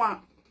 everyone.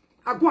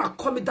 I go and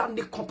call me down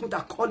the couple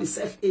that call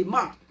himself a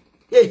man,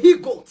 a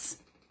he-goat.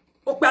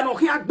 Ope no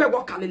here gbe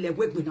wo kale le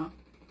wegbe na.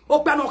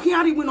 Ope no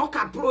here ri we no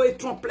ka pro a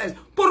trumpet.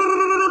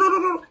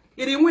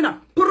 Iri winner.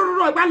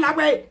 Ba la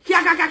we.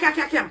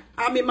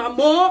 I'm in my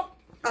mom.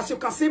 As you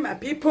can see, my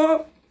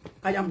people,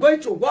 I am going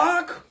to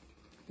work.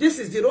 This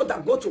is the road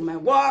that go to my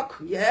work.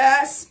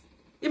 Yes.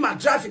 In my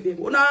driving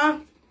the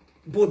owner.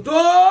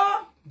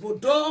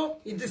 Bodo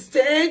in the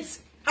States.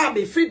 I'm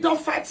a freedom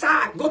fighter.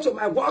 I go to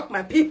my work,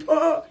 my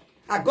people.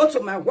 I go to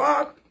my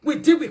work. We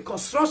deal with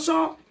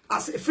construction.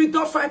 As a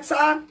freedom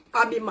fighter,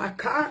 I'm in my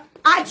car.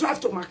 I drive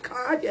to my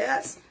car,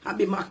 yes. I'm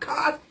in my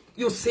car.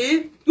 You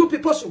see, you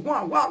people should go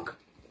and work.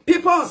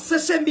 People on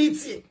social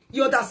media,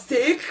 you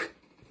understand?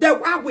 They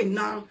want win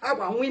now. I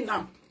want win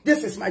now.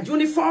 This is my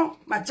uniform,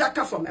 my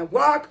jacket for my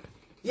work.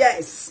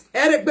 Yes.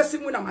 Eric Bessie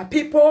win my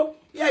people.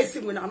 Yes,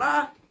 win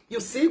now. You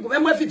see,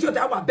 remember video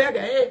that was better,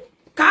 eh?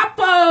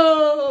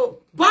 Capo!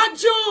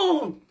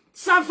 Bonjour!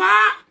 Ça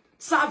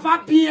va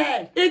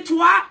bien? Et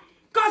toi?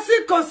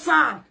 Qu'est-ce que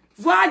ça?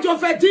 Voilà, je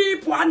vais dire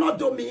pour un autre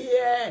dominer.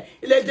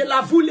 Il est de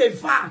la vous les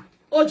va.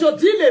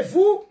 Aujourd'hui, les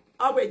vous.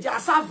 Ah oui,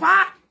 ça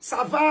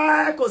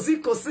va, così.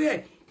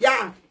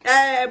 Yeah,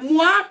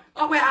 moi,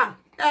 oh ouais,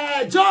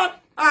 John,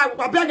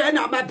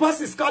 my boss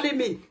is calling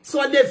me.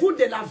 So, les vous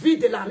de la vie,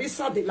 de la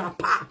risa, de la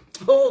part.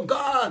 Oh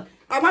God.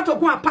 I want to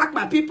go and pack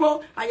my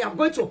people. I am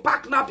going to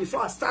pack now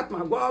before I start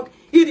my work.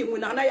 Iri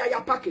winana ya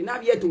packing now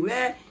here to me.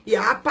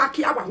 Ya pack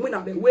ya wa wina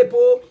be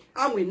webo.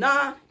 I'm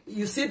winna.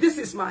 You see, this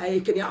is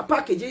my Kenya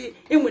package.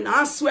 In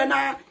winna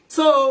swena.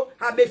 So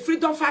I'm a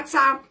freedom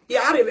fighter.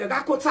 Ya are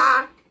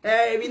regakota.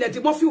 In a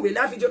Timothy we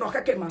love video no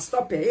kake must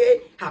stop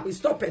it. I will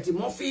stop it.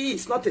 Timothy.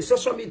 It's not a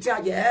social media.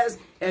 Yes.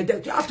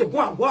 They have to go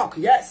and work.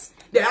 Yes.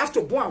 They have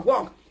to go and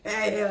work.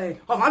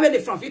 How many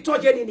from Victor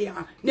Jenny?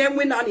 Name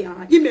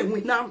winner, even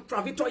winner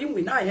from Victor, you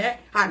winner,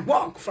 I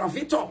walk from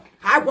Victor.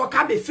 I walk,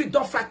 I'm a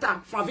freedom fighter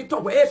from Victor,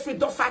 we're a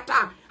freedom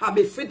fighter. I'm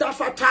a freedom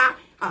fighter.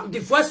 I'm the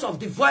voice of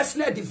the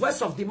voiceless, the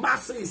voice of the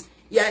masses.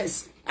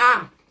 Yes.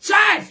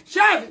 Chef,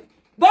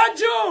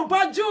 bonjour.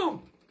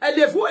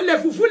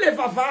 Levez-vous, les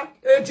vava.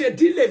 J'ai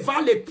dit les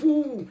va, les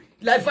pou.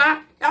 Les va.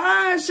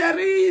 Ah,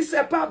 chérie,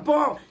 c'est pas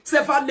bon.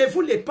 C'est va,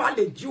 levez-vous, les pas,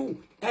 les dieux.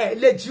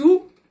 Les dieux.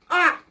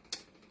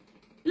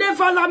 Les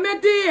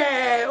valamedi,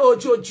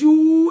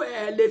 ojoju,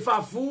 les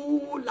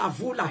vavou, la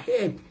vous, la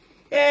haine.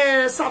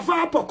 Ça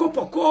va,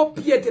 poco,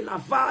 pied de la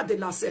va, de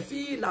la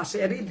sefi, la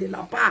chérie, de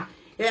la pa.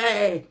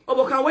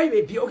 Obokawe,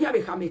 mais bien, ok,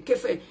 avec un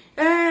kefe.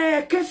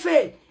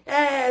 Kefe,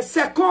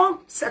 c'est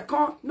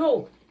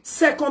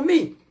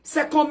commis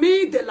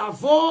de la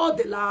veau,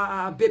 de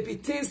la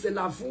bébitis, de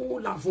la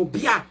vous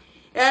bien.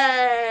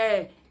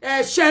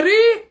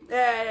 Chérie,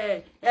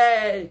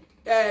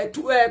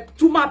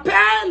 tu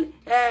m'appelles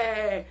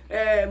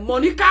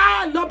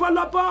Monica, lobo.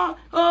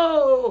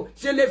 Oh,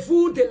 je le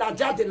vous de la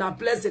dia de la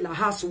blesse de la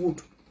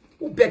housewood.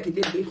 Ou beg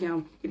it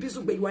here.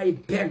 Ibuzugbe, you are a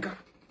beggar.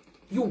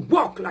 You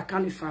walk like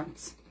an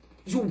elephant.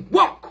 You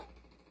walk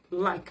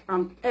like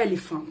an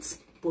elephant,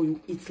 but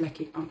you eat like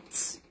an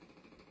ant.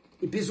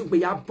 Ibuzugbe,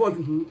 ya boy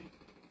you.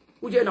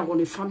 Uje na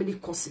one family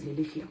course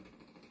lele here.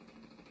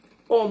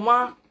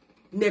 Oma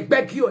ne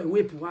beg you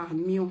away pour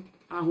amio.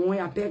 Ahon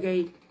ya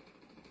beggar.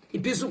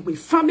 Ibuzugbe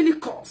family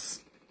course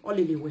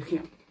only the way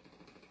here.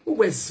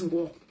 Uwe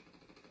zuo.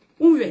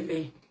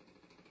 Uwele.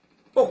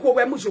 Oko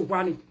we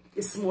mujowani.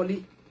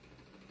 Smally.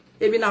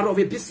 Ebi na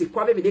robe busy.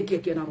 Kwa bebe de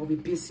keke na robe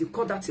busy. You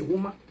call that a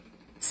woman?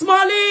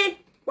 Smally.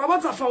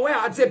 Wabota from where?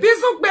 Ate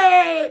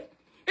Ibuzugbe.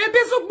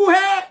 Ibuzugbe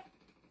he.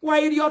 Wa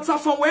idiota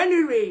from where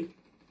anyway?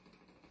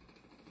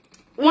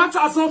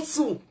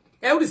 1,002.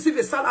 I will receive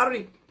a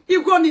salary.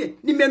 You go ni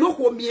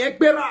menoko mi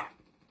ekbera.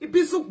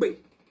 Ibuzugbe.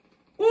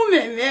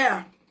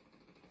 Umemea.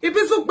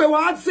 Ibuzugbe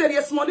wa say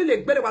yes money le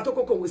gbere wa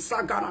tokoko we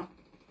sagara.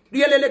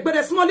 Riele le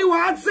gbere small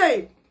wa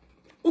say.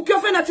 Uki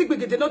ofena ti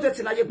gbegede no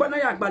tete na ye gba na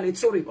ya agba le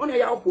tori. Oni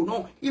ya oko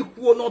no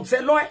iku no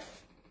zelo e.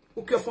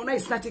 Uki ofona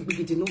is not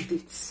gbegede no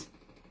date.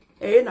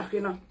 Na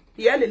kena.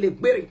 Riele le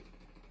gbere.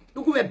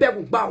 Dugu me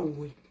begu gba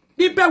owe.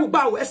 Ni begu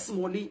gba owe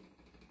small.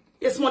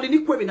 E small ni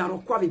kwemi na ro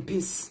kwa be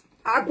beans.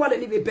 Agwa le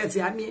ni be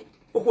bete ami.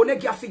 Oko ne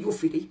gia fi yo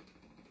fili.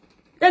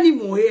 Eni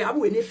mo he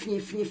abu ne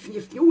fin.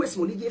 Uwe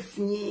small ye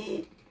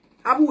fin.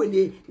 Abu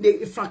ne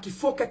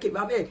frankifo keke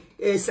babe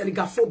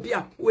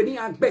serigaphobia we ni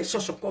agbe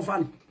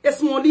shoshokovan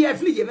esmoli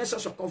evli ye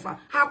shoshokovan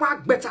hawa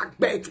agbeta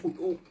gbe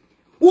to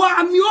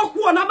wa mi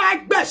oku na ma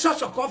agbe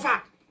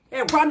shoshokova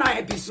gwa na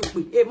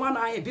Ibuzugbe ma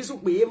na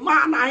Ibuzugbe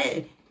ma na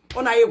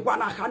ona gwa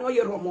na ka no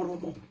ye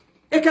romo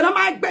ekena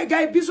ma agbe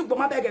ga Ibuzugbe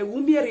ma be ga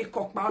wumi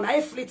rikokpa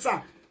na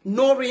flita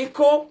no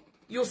riko.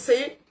 You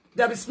say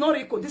there is no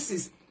riko. This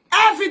is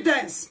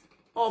evidence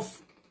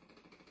of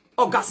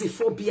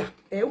orgasmophobia.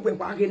 We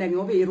wage na mi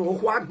obe ro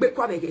ho agbe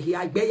kwa be he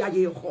agbe ya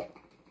ye ho.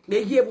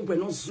 Me ye bu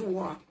no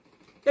zuwa.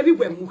 Ebi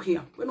we mu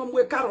hia. We no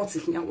mu carrot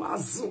hia wa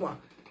zuwa.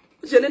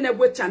 Je ne na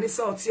bwe chani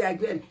so ti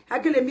agbe.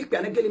 Agele mi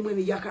kwa na gele mu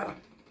mi yakara.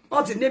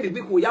 All the name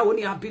bi ko ya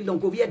woni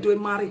abilong obi edo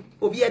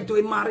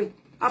mari.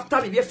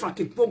 After we frank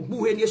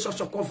pogbu he ni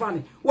shosho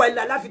confane. Wa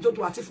la video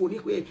to atifo ni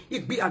ko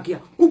igbi agia.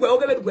 Ugbe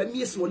ogebe gbe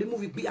mi small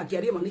movie igbi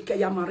agia re ma ni ke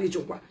ya marriage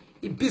kwa.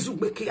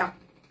 Ibuzugbe kia.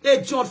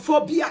 John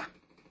phobia.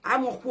 I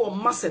want who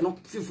mass no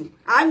fifu.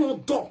 I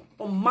want dog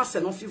on mass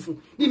no fifu.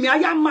 Ni me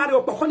aya marry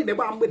or pokoni be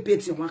ba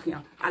peti on here.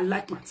 I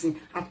like my thing.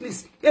 At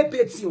least e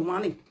peti on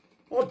money.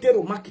 O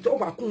dero market o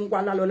ba kun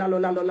wa la lo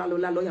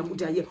ya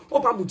mudia ye. O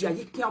ba mudia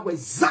ye kian we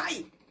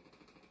zai.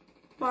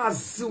 Ma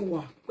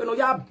zuwa. When o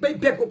ya be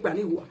go kwa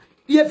ni wa.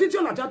 Ye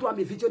video na jatu am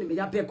video ni me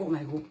ya be go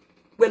my go.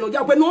 When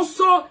no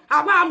so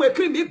aba am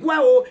cream igwe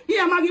o. He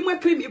am agi mo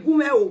cream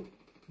igwe o.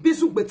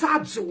 Ibuzugbe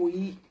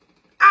tazoyi.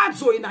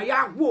 Azoyi na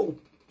ya wo.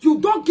 You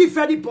don't give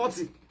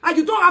anybody, and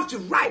you don't have the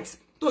right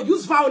to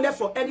use violence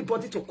for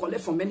anybody to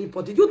collect from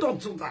anybody. You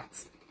don't do that.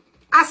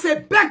 As a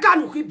beggar,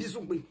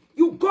 Ibuzugbe,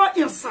 you go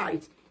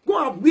inside,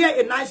 go and wear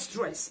a nice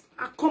dress,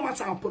 and come out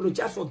and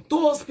apologize for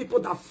those people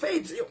that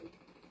failed you.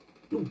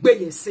 You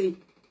be say,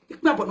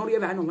 ikpe bono ye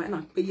ba no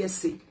na be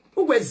say.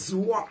 Who was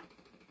zuwa?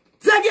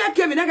 Zege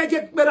Kevin na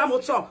ge gbera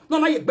moto, no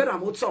na ye gbera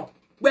moto.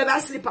 We ba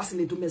slippers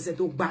ni do meze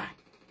do gba.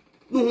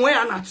 No we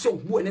ana so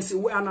gbo ne say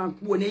we ana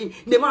gbo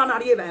ne ma na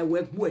re ba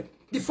we gbo.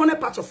 The funny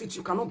part of it,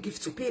 you cannot give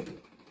to people.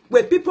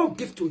 When people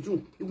give to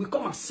you, you will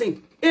come and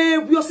sing.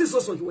 We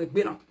also you work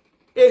better.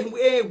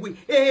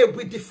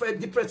 We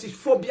depressive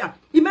phobia.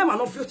 You may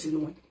not feel to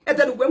know. And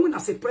then when I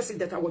say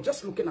president, I was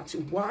just looking at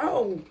you.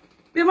 Wow.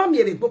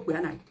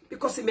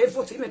 Because he may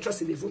vote, he may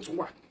trust in the vote to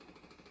work.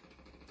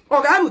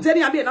 Okay, I will tell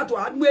you, I mean, not to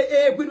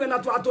we will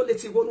not to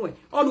let you go away.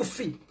 All who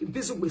feel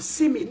Ibuzugbe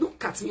see me,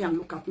 look at me and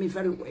look at me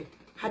very well.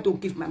 I don't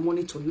give my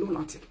money to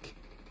lunatic.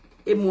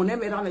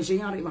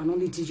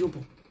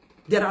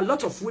 There are a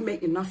lot of women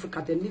in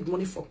Africa that need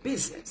money for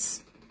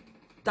business.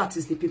 That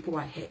is the people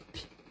I help.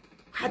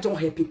 I don't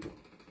help people.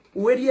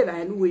 Where you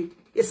anyway,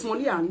 it's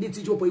money I need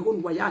to job.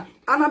 And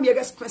I'm your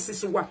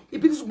expenses.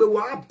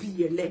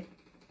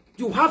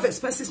 You have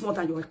expenses more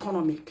than your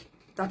economic.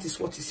 That is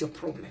what is your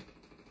problem.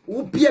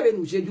 You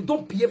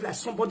don't behave like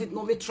somebody that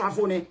normally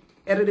travel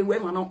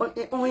everywhere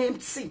on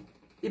empty.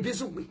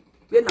 Ibuzugbe,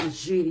 we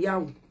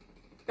Nigeria.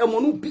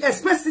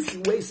 Expenses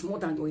is more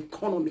than your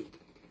economy.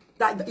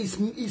 That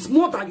is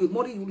more than your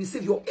money you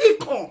receive, your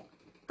income.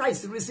 That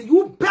is the reason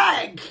you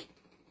beg.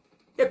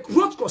 A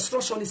road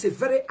construction is a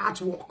very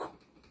hard work.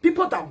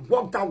 People that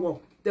work that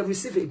work, they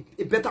receive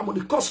a better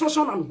money.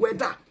 Construction and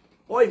weather.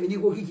 Or even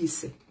go he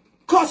say.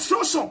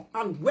 Construction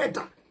and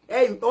weather.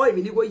 Or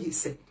even go he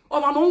say.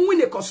 Or man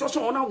win a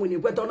construction or win a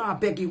weather na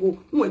beg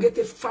you. We get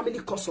a family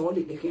cost all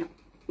in here.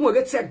 We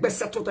get take best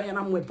settled and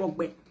I'm with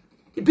Bogbe.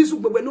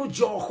 Ibuzugbe we no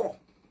joke.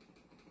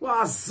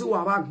 Wazu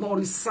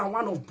abagbon is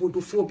one of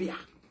bodophobia.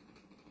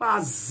 I'm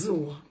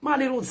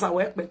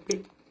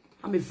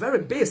a very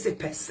basic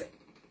person.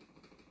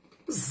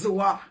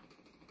 Zoa.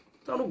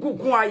 Don't go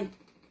quiet.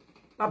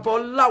 My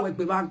bola with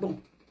the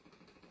backbone.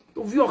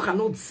 To view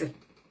cannot say.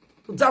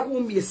 To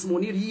dago me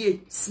small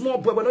ye, small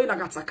boy, but I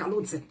got a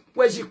calote.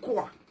 Where's your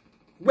core?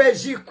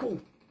 Where's your cool?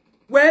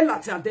 Well,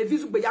 Latin, the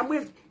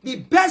Ibuzugbe, the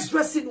best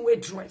dressing way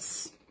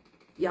dress.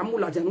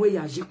 Yamula Janway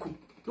Yajiku.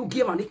 Look,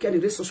 give and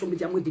carry social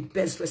media with the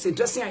best dress.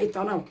 Dressing I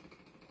now.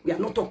 We are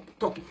not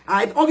talking.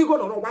 I only go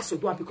to what's to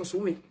do because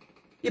women.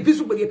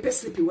 Ibuzugbe pay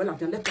sleeping well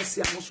and let us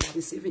see how much you are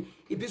receiving.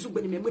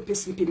 Ibuzugbe me pay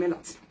sleeping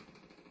melat.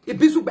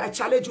 Ibuzugbe I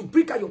challenge you,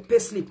 break out your pay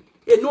slip.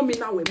 A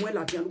nomina we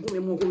mwela di and go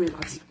me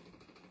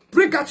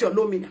break out your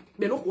nomina.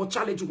 Me no go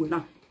challenge you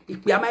now.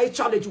 If we am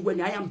challenge you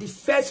when I am the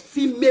first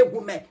female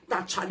woman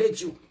that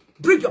challenge you.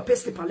 Bring your pay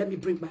slip and let me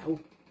bring my own.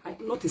 I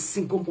am not a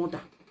single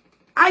mother.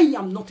 I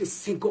am not a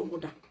single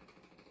mother.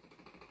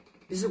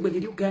 Ibuzugbe,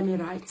 did you get me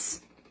right?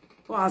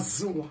 Oh,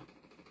 Azua.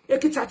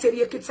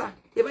 Ekita.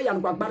 Even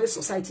young Bagbari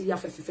society, you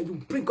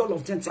bring all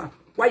of them.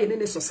 Why you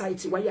in a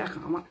society? Why you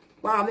come?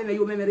 Why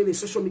you remember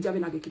social media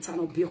when I get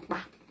no biokba?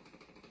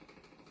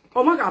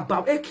 Oh my God,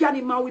 Bob,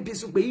 Ekiani Maui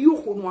Ibuzugbe, you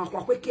who know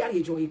what we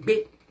carry your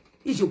be.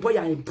 Is your boy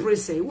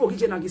embrace? Who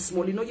get a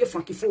small, no, you're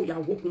funky for your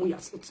walk, no, you're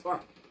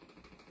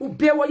who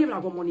bear what you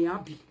have money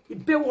happy. You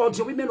bear what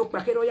your women look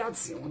back at your yard.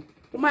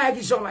 Who might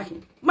get John like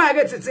him? My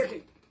get it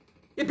taken.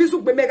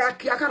 Ibuzugbe mega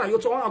kiakara, you're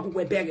to all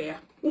go beggar.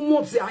 Who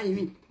wants the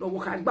enemy? No,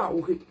 what I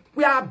bow.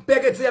 We are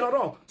beggars there at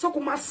all. So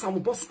come some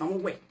boss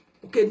some way.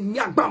 Okay,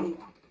 Nyabam.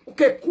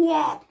 Okay,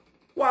 qua.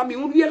 Why me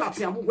only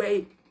Latin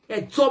way.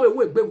 A job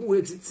away, big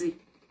words it say.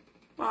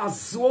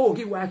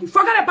 Zogi working.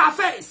 Forget about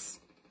face.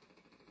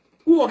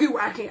 Who are you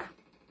working?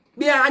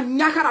 Me are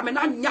Nyakara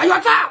and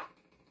Nyayota.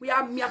 We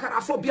are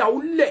Miakara phobia.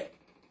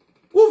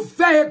 Who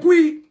very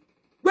agree.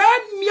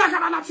 When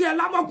Miakara Latia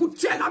Lama could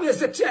tell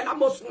us a chair,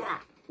 Lamoswa.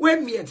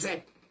 When me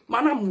say,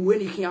 Manam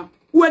winning here.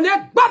 When they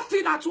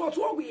buffy that's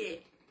what we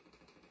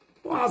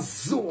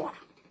Wazua.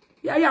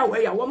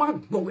 Ya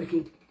woman go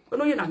working.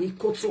 When you na ni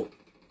koto.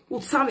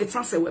 Utame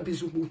tanse we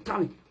Ibuzugbe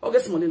utame.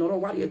 August money no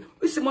worry.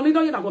 We see money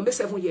no you na go make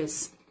 7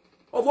 years.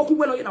 Ovoku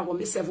we no you na go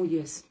make 7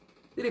 years.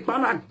 The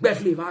plan na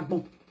gbefle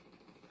vagbon.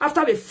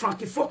 After the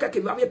francophone ke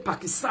we have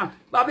Pakistan,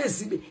 we have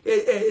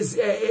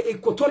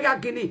Equatorial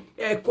Guinea,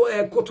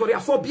 Equatorial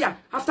phobia.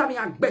 After me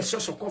agbe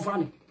social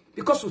cover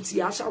because uti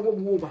asha wo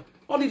over.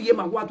 Only the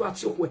yema wado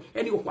ati okwe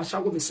any okwasha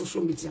wo me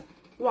social media.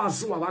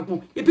 Wazu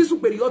awagbon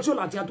Ibuzugbe yojo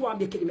la dia do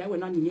ameke me we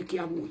na nyeke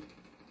awo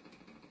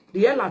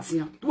the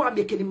elatia do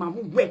ameke ni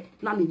mawu we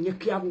na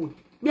nyeke awo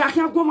me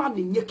ahia goma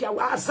ni nyeke awo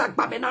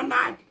azagba me na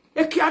na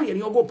ekia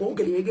ni ogo bo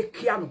ogele ege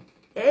kia no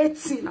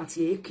eti na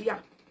tie ekia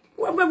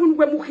we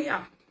mu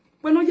kia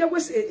we no ye we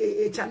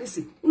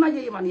chanisi una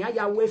ye yema ni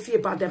aya we fie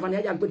ba deva ni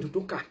aya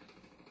gbeduduka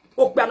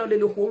okpe no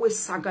lele ko we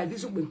saga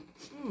Ibuzugbe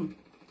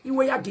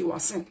iwe ya gi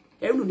wasen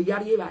enu ni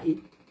yari eba e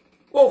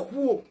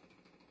ohu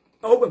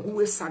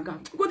we saga.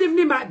 Good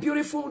evening, my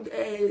beautiful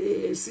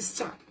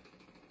sister.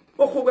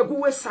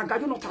 We saga.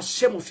 You're not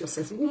ashamed of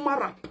yourself.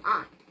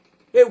 Womarapa.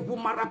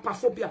 Womarapa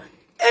phobia.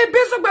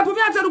 Bisu gbe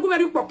bumi ate rugu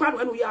meri popa no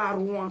enu ya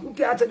aru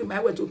uke ate ni my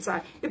way to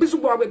tie. Bisu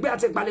gbo agbe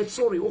ate gbale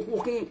sorry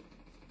okin.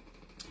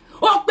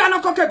 O gbe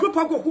na koke group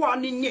ogoku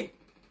aninye.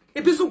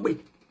 Bisu gbe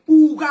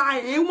uga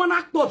e won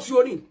akpo ti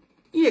oni.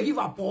 Iye give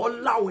a ball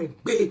lawe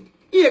gbe.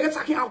 Iye get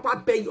taking out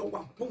what be your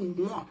wa boom.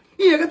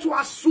 Iye get to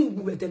asun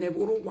gbe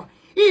deneboro wa.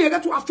 Iye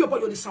get to afio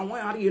boyo ni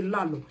sanwa ari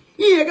lalo.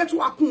 Iye get to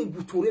akun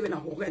buto re na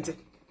horete.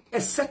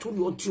 Settle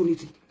your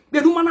opportunity. Be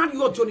do man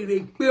your opportunity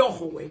gbe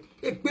ohowe.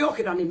 E gbe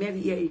okeda ni meri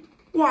ye.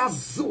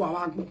 Wazu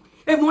awagbo.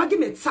 E mo agi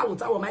me tsawo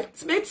tawo my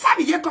me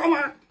tsabi ye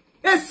koma.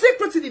 A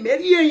secret in the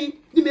meri ye.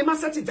 Ni me ma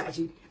seti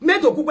daji. Me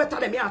do gugbe ta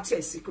me ati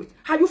a secret.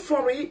 Are you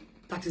for it?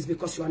 That is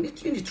because you are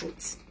not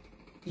illiterate.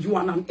 You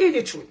are an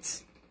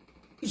illiterate.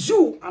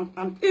 You are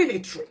an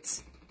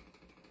illiterate.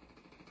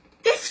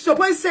 If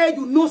somebody say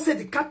you know say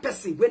the cat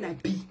person when I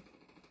be,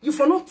 you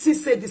for not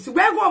say this.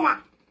 Where go ma?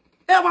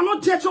 E wa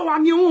not jet o wa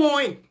mi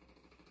won.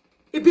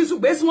 E bi su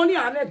be money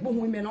ane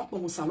gbohun me na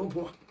pon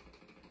salobo.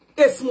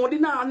 Es money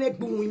na ane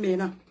gbohun me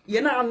na.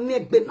 Ye na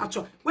ane gbe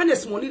nacho. When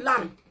es money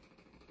lari.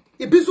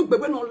 E bi su be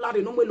when on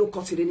lari no me lo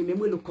kotire ni me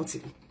lo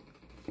kotire.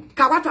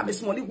 Kawata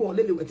be money go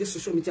lele with this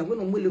social media when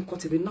on me lo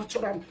kotire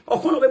natural. O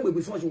kono be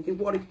before you ke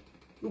worry.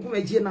 Lugu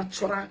me die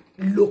natural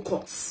low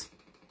cost.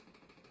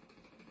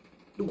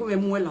 Lugu me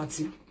mo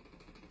lati.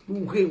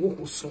 Lugu wo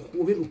ko so,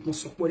 wo be lo pon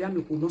so, wo ya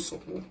me ko no so.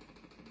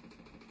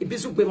 E bi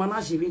su be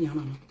manage we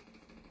nyana no.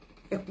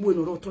 Ekwu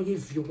no roto ye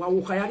vio wa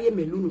wo kaya ye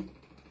melunu.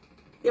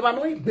 E ba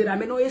no e gbera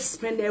me no e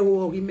spend e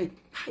wo ri me.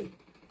 Hai.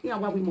 Ni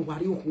awa wi mo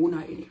wari o ko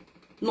na ere.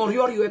 No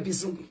yori e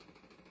bizugbe.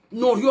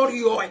 No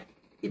yori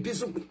e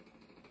bizugbe.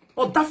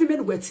 O dafi me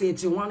no wete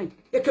eti wani.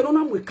 E ke no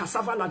na mo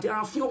cassava la de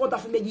afin o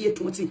dafi me ye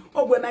 20.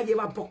 O gwe ma ye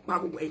ba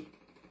pokpa we.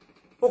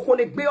 O ko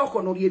le gbe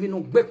oko no ri ebi no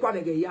gbe kwa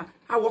lege ya.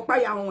 Awo pa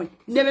ya won.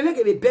 Ne me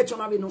ke be beto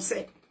na be no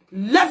se.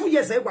 Level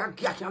yes e wa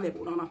kia kia le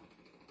bo na.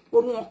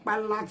 Orun pa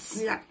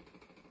latia.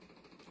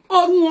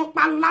 Orun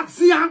pa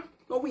latia.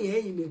 No we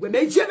yin me. We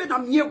me je me na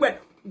mie we.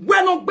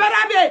 We no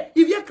gbera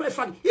be. If ye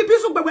clever. If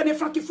bisu gbe we ne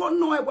frankifo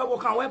no e we wo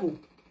kan we bo.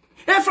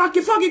 E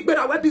frankifo gi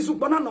gbera we bisu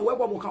gbo na no we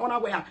wo kan wona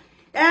we ya.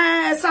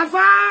 Ça va?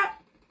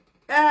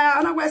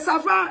 On a ça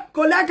va,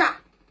 collègue.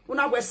 On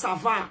a ça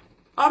va.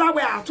 On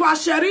a toi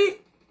chérie,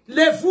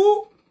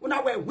 lève-vous. On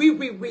a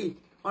oui.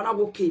 On a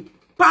ok.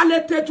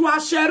 Parlez-toi toi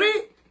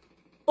chérie.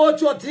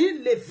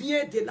 Aujourd'hui, le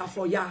vient de la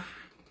foya.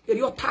 Et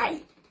yo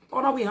taille. On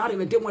a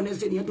arrivé de mon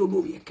enseignant de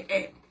l'eau.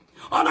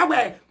 On a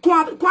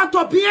quoi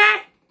toi bien?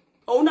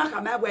 On a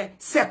quand même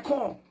c'est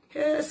con.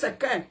 C'est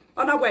con.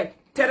 On a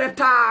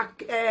tereta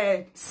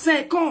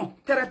 5 ans,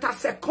 tereta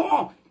 5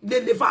 ans.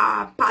 Le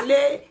va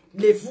parler,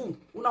 le vous.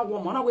 On a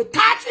woman, on a 30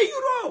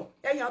 euros.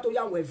 Et y a to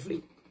ya we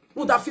free.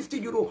 On a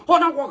 50 euros. On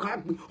a work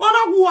hard. On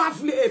a work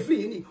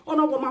every. On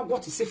a woman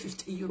what is say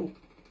 50 euros.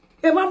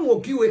 E ma mo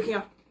gi we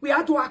kia. We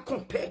have to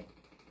compare.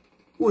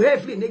 We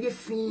every nege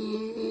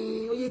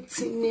fin. O ye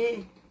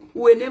tine.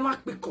 We ne ma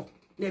piko.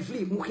 Ne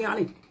vli mu kia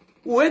ni.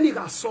 We ni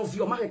ga solve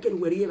your market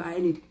we re ba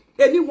ni.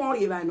 Anyone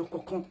re ba no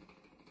kokon.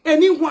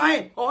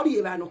 Anyone or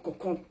re ba no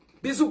kokon.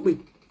 Bizugbe.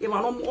 E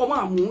ma no o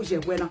ma mu je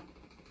we na.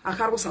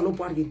 Akaro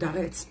salopo ari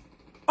direct.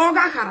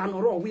 Oga kara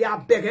no ro we are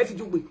beg if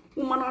you be.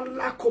 Umana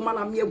la koma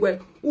na miegwe.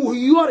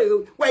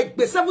 Uyore we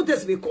be 7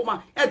 days we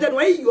koma. And then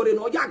we yore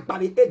no ya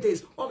gba 8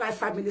 days. Oga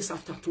 5 minutes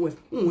after 12.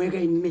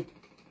 Unwege me.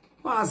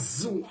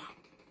 Wazua.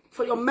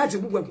 For your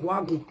magic we go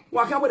agun.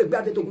 Wa kan we be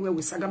ade to go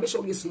we saga make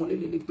sure you small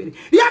lele pere.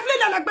 Ya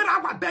fle le gbera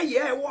agba be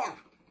ye wo.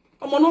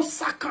 Omo no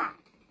saka.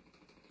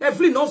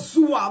 Every no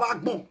zuwa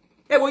agbon.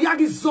 E wo ya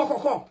gi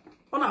zokoko.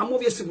 Ona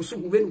amove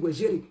sigusugu we nu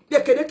jeri. De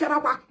kede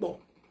kera pakpo.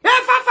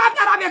 Efa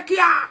na be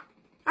kia.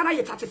 Ana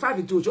ye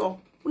 35 dojo.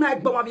 Una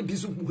egbo ma bi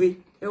bizugbe.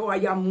 E o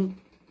ayamu.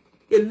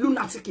 A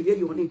lunatic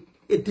very on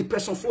a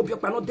depression phobia,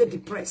 but not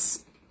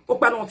depressed.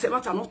 Open on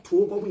tenant not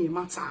to go in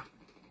matter.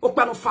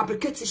 Open on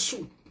fabricate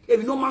issue.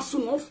 If no man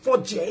soon no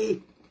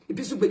 4J.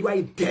 If you be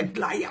a dead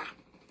liar.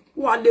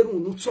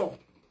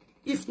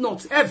 If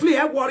not, every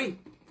worry.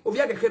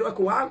 Ovia get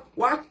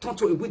what turn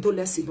to a widow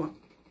less even.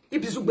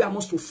 If you be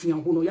almost to fear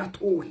who know yet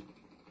away.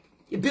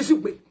 If you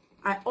be,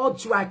 I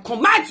urge you, I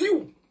command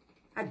you.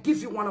 I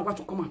give you 1 hour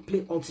to come and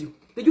play audio.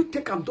 Do you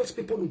think I'm those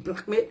people who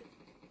blackmail?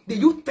 Do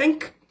you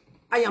think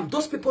I am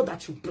those people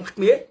that you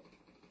blackmail?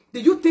 Do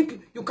you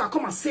think you can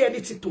come and say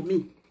anything to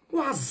me?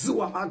 What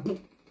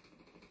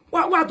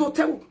do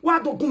tell?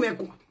 What do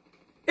go?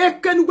 E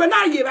can when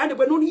I hear and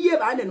when no year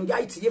and no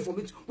yet for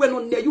me when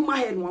on you my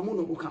head no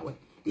amuno okawe.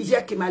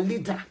 Ijeke my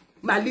leader.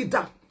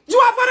 You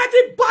have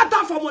already bought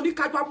that for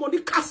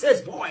Monica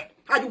says boy.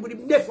 And you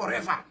will live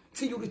forever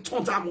till you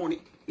return that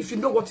money. If you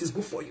know what is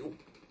good for you.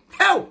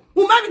 Hell,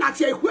 woman not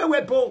here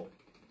where bo.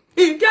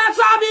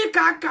 Ikasabi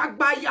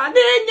kakakbaya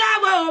ninya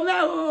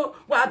wo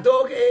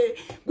wadoge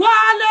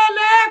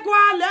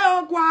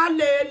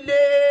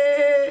gwalele.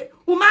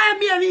 Umaye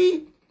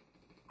miemi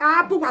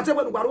Abu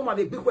whatever the Waroma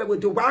the big way with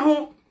the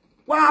Waho,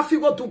 wa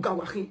figure to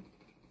Gawahi.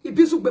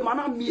 Ibuzugbe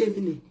mana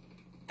miemini.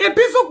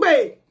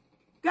 Ibuzugbe!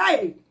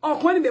 Guy, or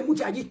when me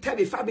mucha yi tell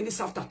me 5 minutes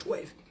after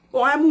 12.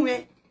 Or I'm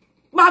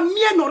ma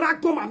mie no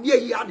rakbo ma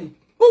mie yane.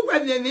 Who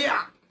when near?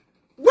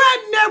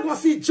 When never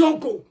was it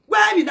Jonko?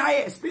 Where did I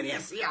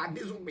experience here,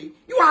 Ibuzugbe?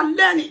 You are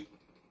learning.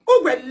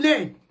 Who will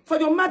learn? For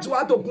your match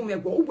wa do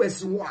gumego, who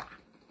was wa?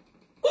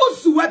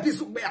 Who's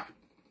Ibuzugbe?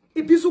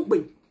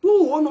 Ibuzugbe.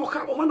 Who no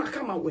come on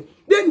come away.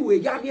 Then we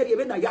ya here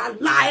even a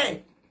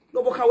lie.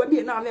 No boka we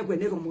me na me gwe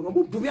ne romo no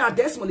bu mi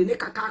adesmoli ne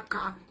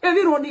kakaka.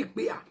 Every ronic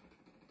be a.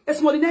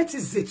 Esmoli net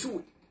is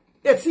zetu.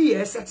 Eti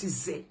yes that is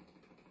ze.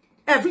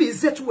 Every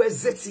zetu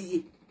is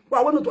zeti.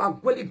 Wa want to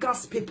agweli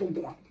gas people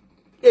go.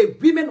 A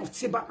women of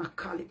Tiba and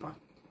Caliber.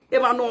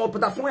 Eva no but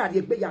that phone ya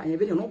de be ya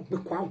even no be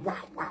kwa wa.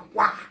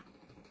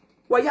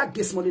 Wa ya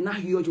gesmoli na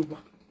hiyo jo wa.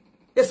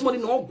 Esmoli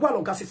no gwa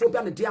lo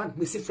gasifobia ne dia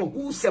gbese for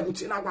good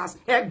 17 hours.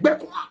 Egbe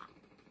kwa.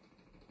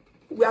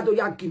 We are do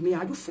ya give me,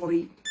 are you for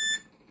it?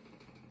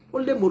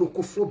 Only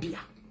Moroccophobia.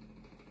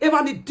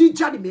 Even the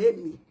teacher made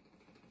me.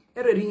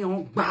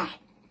 Everything by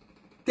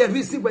the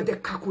reason where they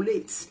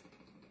calculate.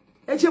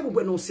 Eje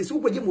bube no sis,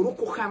 ube je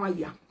Morocco kama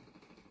ya.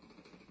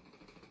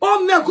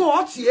 O nego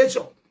oti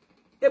ejo.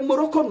 E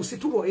Morocco no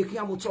situro e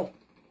kia moto.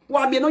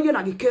 Wa me no ye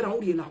na gekera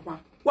uri la wa.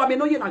 Wa me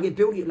no ye na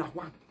gebe uri la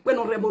wa. We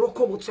no re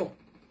Morocco moto.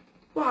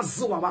 Wa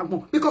zo wa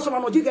bagmo because of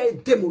no jiga e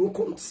de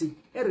Morocco no si.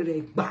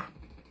 Erere gba.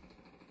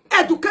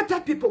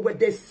 Educated people, where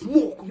they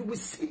smoke, you will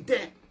see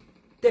them.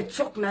 They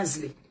talk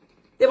nicely.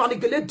 They want to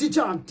get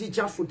DJ and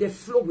DJ for they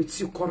flow with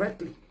you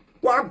correctly.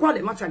 Well, I got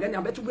the matter again.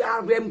 I bet we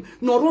are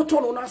no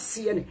roton on us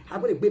seeing. I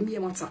got a baby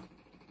matter.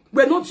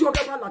 We're not your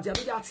governor, like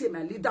the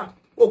my leader.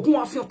 Ogun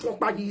afio talk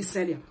by you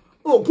senior.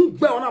 Ogun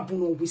be on a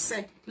buno we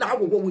say. La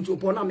will go with your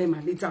bona me my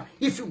leader.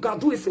 If you can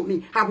do it for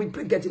me, I will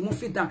bring get the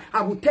movie down.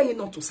 I will tell you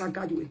not to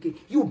saga you again.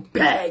 You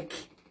beg.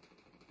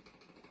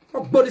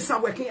 Oh, body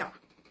some working here.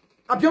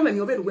 We are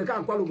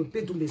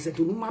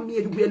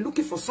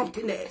looking for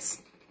something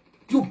else.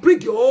 You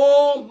bring your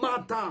own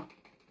matter.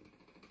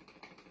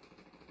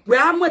 Where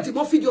I'm with the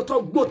Moffy, you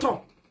talk, go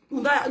talk.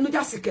 No,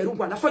 just a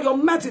keruba. For your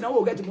matter, I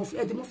will get the Moffy.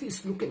 The Moffy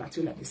is looking at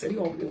you like this.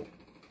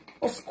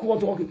 Or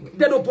squad dog.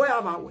 Then a boy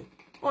have our way.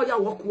 Oh, yeah,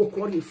 walk,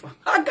 for.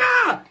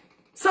 Aga!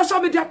 Social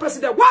media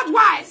president, what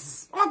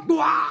wise? Oh,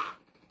 boah!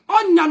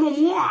 On no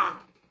more.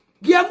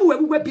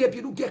 Giamu, we be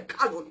able to get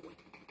called.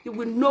 You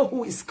will know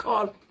who is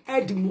called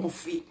Eddie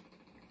Murphy.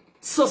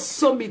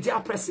 Social media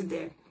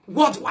president,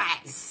 what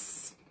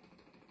wise?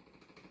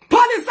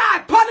 Police,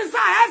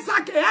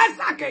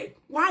 Ezake.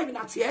 Why am I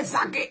not here,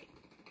 Ezake?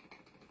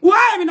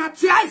 Why am I not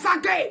here,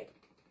 Ezake?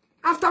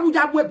 After we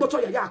have worked,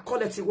 you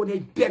call it when a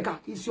beggar.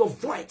 It's your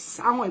voice.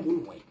 I don't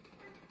even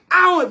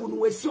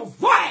know. It's your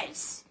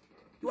voice.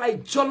 You are a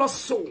jealous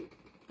soul.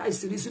 That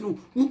is the reason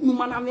you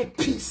man have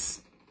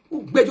peace.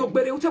 You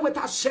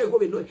share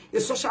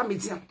with social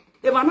media.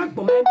 If I'm not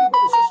going to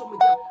social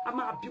media, I'm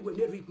happy when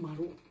they read my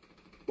room.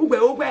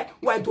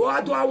 Why do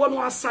I want to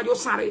answer your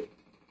sorry?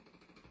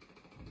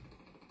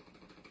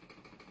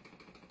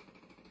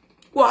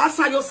 Well,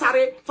 answer your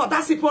sorry for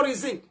that simple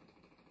reason.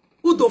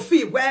 Who do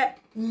feel where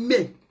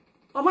me?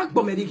 I'm not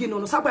going to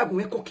no sabba go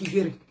make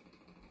cocky.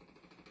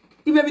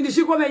 Even if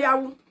you go me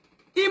yaw,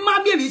 it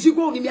might be if you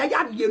go in me, I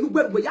had you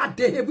where ya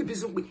de with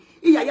Ibuzugbe.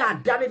 Ya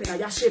damn it,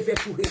 I shave it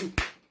to him.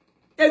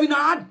 Even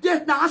now,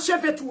 I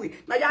shave it to it.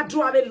 Now, ya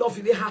draw a love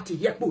in the heart,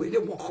 yet,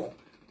 walk.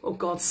 Oh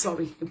God,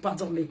 sorry,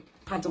 pardon me.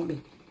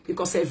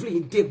 Because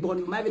every day born,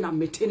 you might have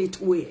maintained it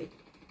way.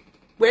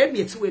 Where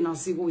me two and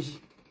Zigoji.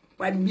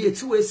 Why me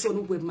two is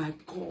son with my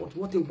God?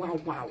 What a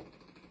wow.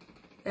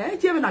 Eh,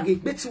 even I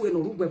get better when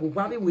or where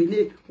we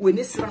need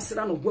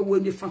Sirasira or where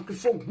we funky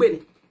folk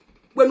belly.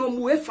 When we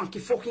move funky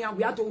folk here,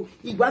 we have to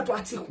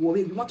ask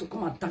we want to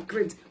come and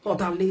decorate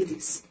other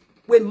ladies.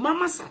 When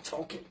mamas are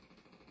talking.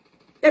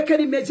 I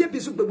can imagine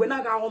Ibuzugbe when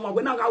I go home,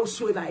 when I go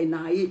swear that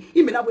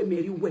even I will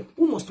marry you,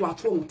 who must to a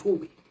throne to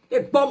me. A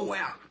bomb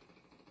where?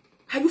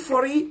 Are you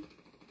for it?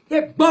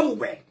 A bomb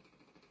where?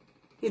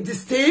 In the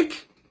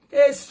stick?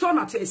 A son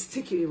at a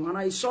sticky when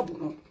I shop.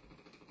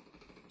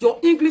 Your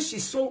English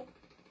is so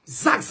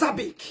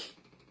zagzabic.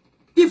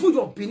 Even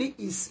your Bini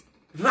is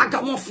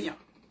ragamuffin.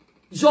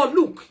 Your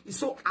look is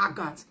so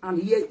agate,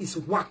 and here is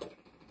wacko.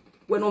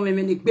 When I'm a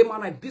man,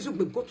 I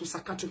Ibuzugbe go to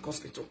psychiatric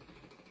hospital.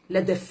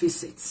 Let them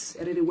face it.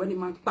 Every when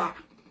man bar.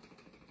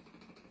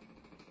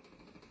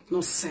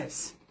 No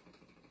sense.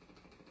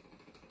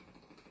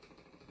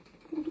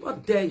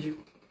 What dare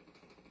you?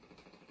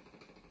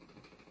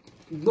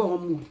 Go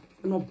on.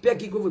 No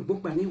beg you go with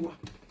book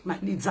my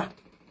leader.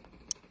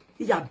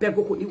 Ya beg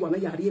go ni wa me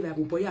ya riba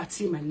go boy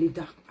ati my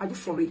leader. Are you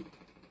for it?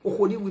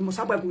 Okoni we must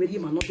have go ready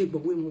man not beg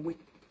we.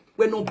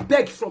 We no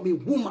beg from a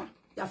woman.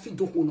 Ya fit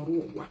do ho no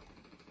wa.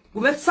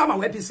 We met some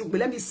Ibuzugbe.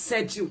 Let me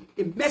send you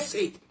a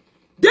message.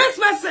 This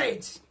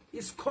message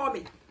is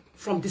coming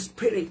from the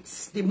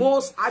spirits, the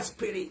most high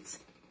spirits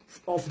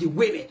of the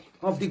women,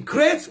 of the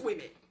great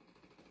women.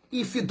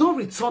 If you don't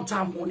return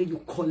that money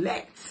you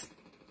collect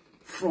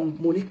from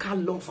Monica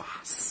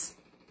lovers,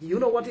 Do you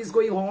know what is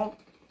going on?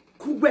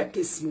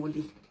 Kuweke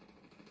smally.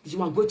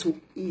 You are going to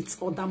eat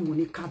other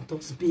Monica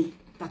dustbin.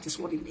 That is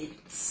what it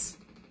means.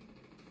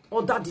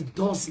 Other the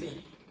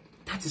dustbin.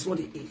 That is what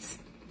it is.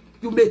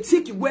 You may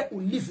think where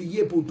you live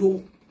in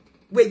Bodo.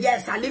 Where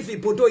yes, I live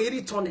in Bodo, you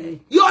return.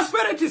 Your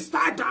spirit is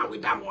tied down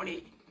with that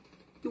money.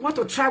 You want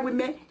to try with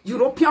me?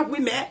 European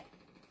women?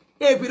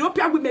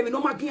 European women, we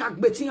know my king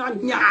betting on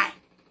nyai.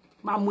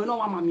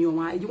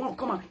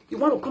 You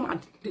want to come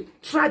and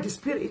try the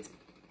spirit?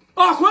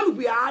 Oh, when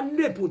we are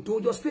unable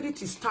to, your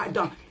spirit is tied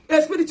down.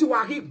 A spirit you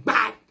are hit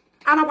by.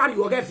 And I want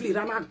you to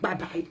get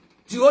bye.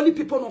 The only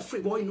people not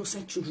free, boy,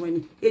 innocent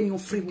children in your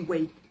free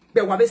way.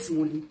 But what is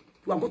money?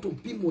 You are going to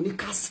be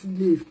Monica's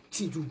slave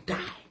till you die.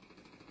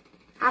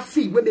 I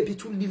feel when maybe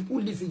to live who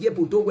live in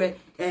Yebodo where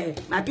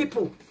my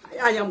people,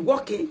 I am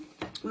walking.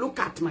 Look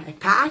at my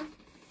car.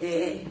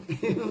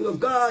 Oh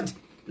God,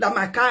 like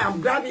my car, I'm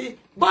driving.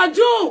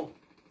 Bonjour,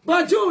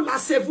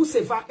 laissez-vous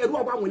c'est va. Et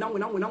roi wina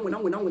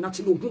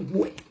ti lo gun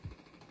gbo e.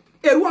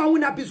 E roi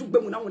wina Ibuzugbe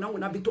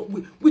wina bito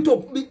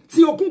we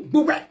ti ogun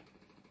gbo e.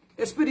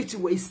 The spirit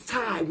is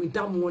tied with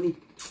that money.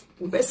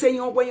 We say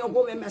you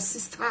go my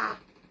sister.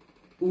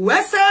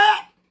 We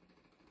say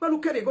but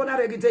look at it, go that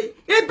every day.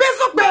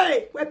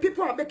 Ibuzugbe, where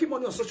people are making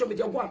money on social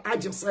media, go and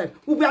add yourself.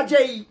 Who be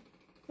Ajay?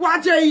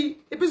 Wajay,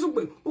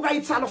 Ibuzugbe, who are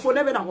it for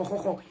never na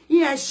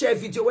here share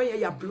video when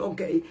you are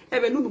blogger.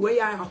 Even no way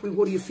I have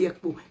what you fear.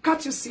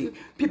 Can't you see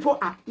people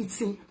are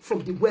eating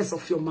from the words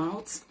of your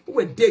mouth? Who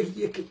were dead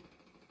yeke?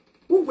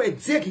 Who were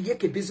dead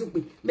yeke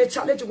Ibuzugbe? Me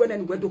challenge when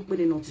and where do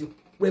not you.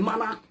 Where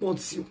mana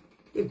wants you.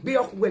 A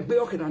beok where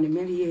beok and a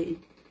merry.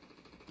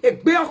 A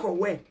beok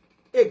where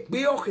a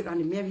beok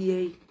and a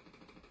merry.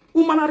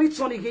 Umana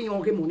return again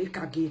your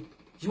Monica again.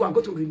 You are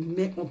going to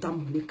remain on that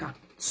Monica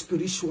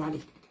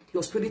spiritually.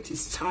 Your spirit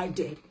is tied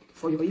there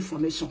for your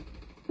information.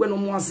 When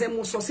on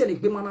Moazemo social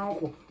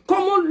Bemana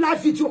common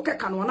live video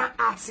can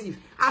active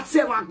at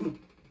 7.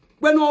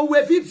 When on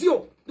we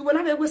video, you will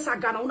not ever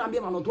sagana una me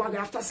no do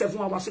after 7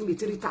 hours in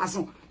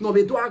 3,000. No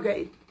be do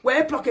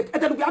where pocket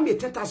and then we have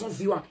 10,000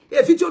 viewers.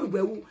 A video we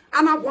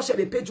and I watch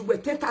the page where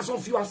 10,000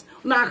 viewers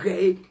na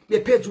the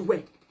page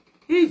where.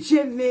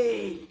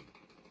 Ijeme.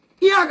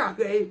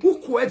 Iaga who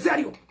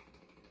kuezerio.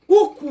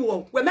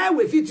 Who when I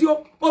with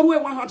video or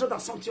 100 or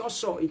something or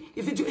so.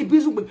 If it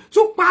Ibuzugbe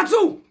so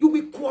patu you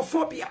be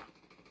quophobia.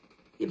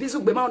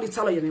 Ibuzugbe ma only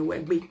tell you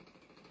where be.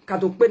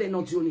 Kadokbe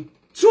not only.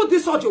 Through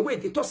this audio way,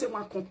 they talk say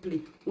one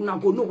complaint. We now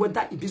go know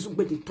whether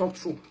Ibuzugbe they talk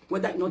true,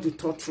 whether it not they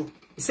talk true.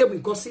 He said we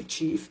gossip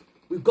chief,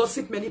 we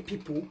gossip many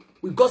people,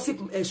 we gossip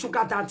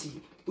sugar daddy,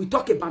 we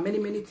talk about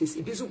many things.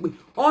 Ibuzugbe,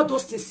 all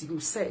those things you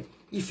said,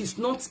 if it's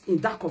not in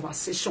that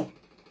conversation,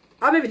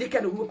 I mean, they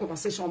kind of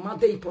conversation are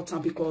very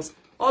important because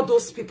all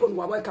those people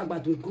who are working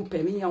about the group,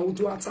 who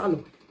do at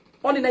all,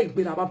 only like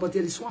but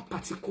there is one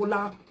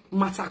particular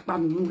matter by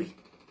me.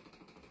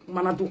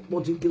 Manado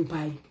what you do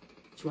by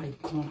you are a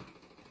corner.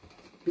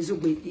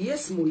 Ibuzugbe,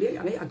 yes, Mole,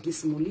 and I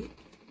guess Mole.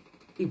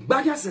 If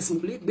Bakia says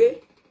Mole,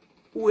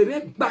 we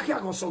make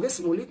Bakia or Sogas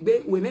Mole,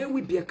 we may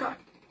we be a car.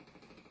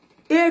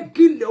 A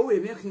kilo, we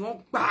make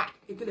no back,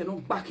 a kilo no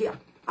back here.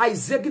 I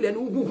zegil and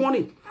who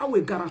honey, I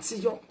will guarantee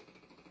you.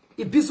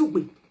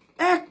 Ibuzugbe.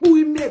 Eku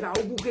imega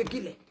oguke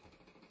gile.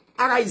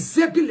 Ara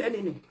izegile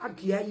nene.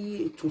 Agia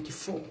ye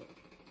 24.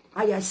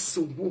 Aya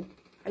sobo.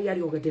 Aya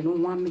yoga de no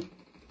wame.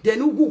 De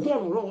no gu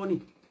hono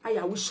roni.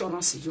 Aya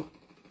insurance yo.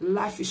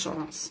 Life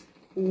insurance.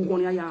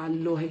 Ugoni aya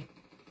lohe.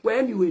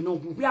 Where mi we no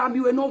gu. Where mi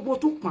we no go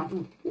to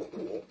padu.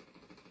 Uko.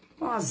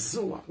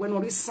 Mazoa. We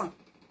no risan.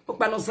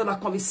 Okpa no zela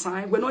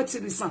komisan. We no eti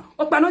risan.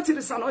 Okpa no eti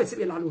risan no eti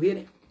be la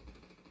lohene.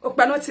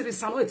 Okpa no eti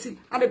risan no eti.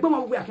 And the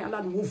boma we akan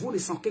la no vo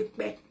risan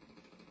kekpe.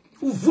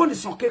 Who vote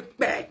son cake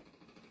pay.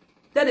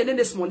 Then the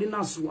next morning,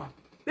 Nazua.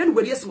 Then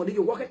when yes, money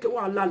you walk at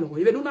one lalo,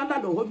 even on a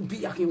lalo, or you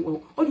be a king,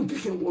 or you pick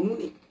him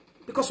one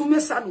because we may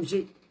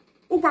sanuje.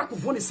 Oh, back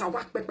of one is a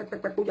whack,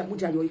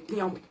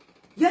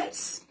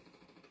 yes.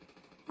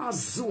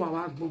 Azua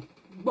wagbo,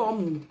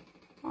 bomb,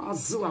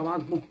 Azua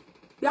wagbo.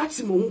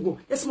 That's Mungo,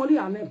 a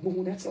smally I make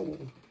boom, that's all.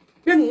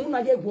 Then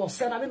Muna was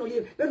said, I don't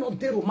know, we're not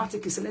the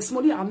romantic, and a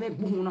smally I make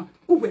boomuna,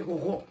 who will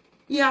go.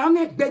 Yeah, I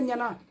make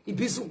Benyana,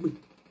 Ibuzugbe.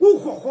 Who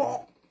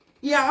ho.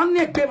 Yeah, I'm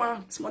not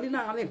paying small in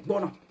a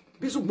bona.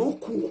 Ibuzugbe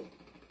cool.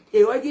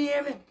 A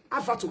way, I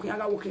thought to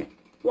Kianga walking.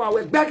 While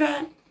we're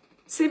begging,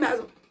 same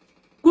as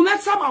go met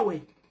some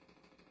away.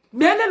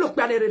 Many look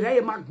by the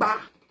day,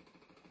 Magba.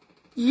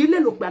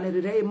 Ile look by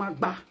the day,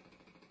 Magba.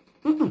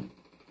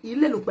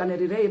 Ile look by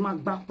the day,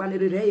 Magba, by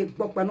the day,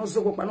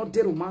 Bokanozo, Pano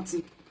de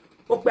romantic.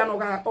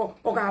 Okanoga or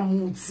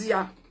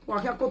Muzia, or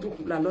I go to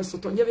La Losso,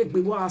 Tonyevi,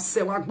 Biwa,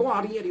 Sewa,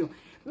 Boario.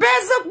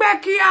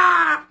 Ibuzugbe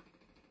kia!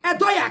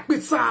 Edoya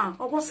pizza.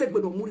 O what's it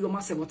with the moody or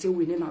massive what you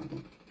win in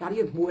Abon?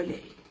 Yari boile.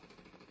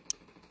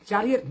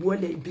 Yari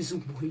boile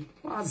Ibuzugbe.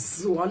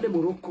 Wazuale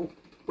Morocco.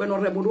 When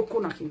or Morocco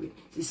Nakiwi,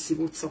 you see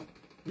what's up.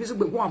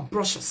 Ibuzugbe, go and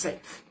brush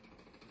yourself.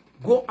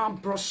 Go and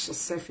brush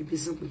yourself,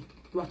 Ibuzugbe.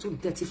 You are too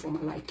dirty for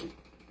my liking.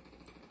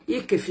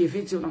 If you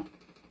video now,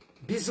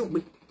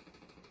 Ibuzugbe.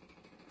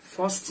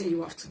 First thing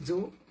you have to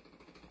do,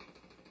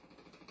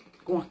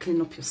 Go and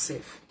clean up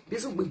yourself.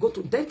 Ibizugbe, go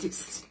to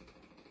dentist.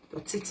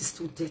 Your teeth is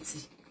too dirty.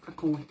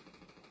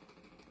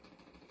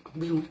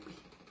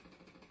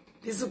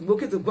 Ibizugbe,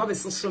 okay to go on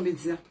social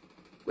media.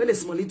 When the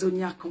small little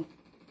nyakon.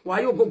 Why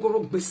you go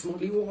be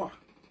smally war?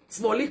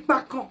 Smally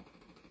pakon.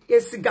 A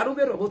cigar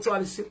be robot to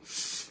Alice.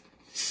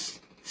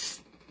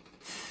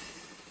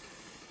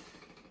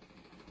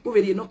 Who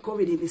will not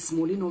cover in the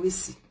smally no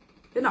see?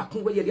 Then I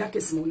come where you are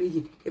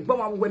smally. A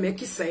bomb will make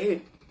you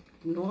say,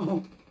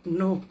 no,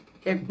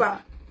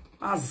 Egba.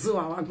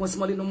 Azoa, I was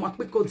smally no more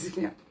quick.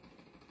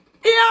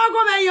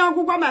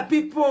 My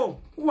people.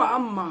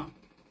 Wama.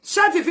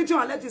 Shut the video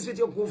and let this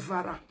video go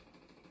viral.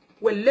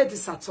 When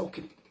ladies are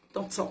talking,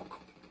 don't talk.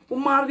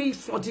 Umari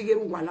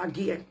Fontigeru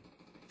Walagie.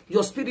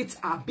 Your spirits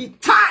are be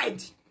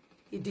tied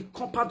in the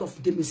compound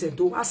of the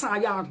Misedo.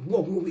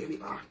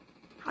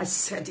 I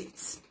said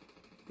it.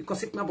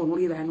 Because it never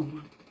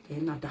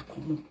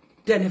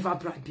they never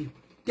bribe you.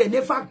 They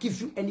never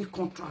give you any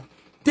contract.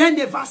 They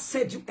never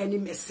send you any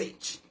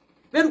message.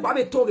 When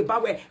you talk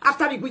about where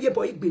after you go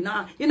boy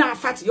bina in our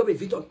fight you be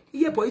Victor.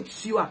 You boy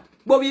tsiwa.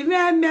 But we me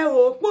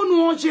o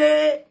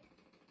ponuoje.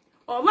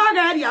 O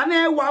magari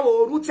ane wa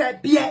o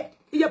rute bie.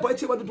 You boy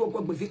tsiwa do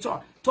go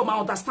Victor. To my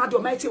understand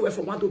your mighty way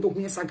for one to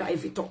do saga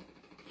Victor.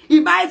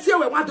 You might say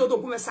we want to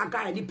do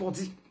saga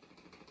anybody.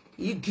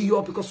 You give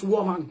up because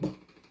woman bon.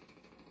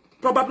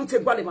 Probably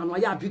take one man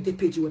why build the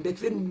page you bet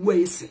very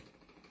ways.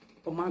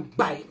 O man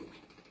buy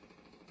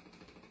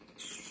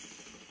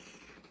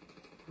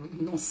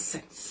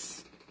nonsense.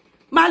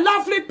 My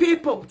lovely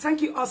people,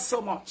 thank you all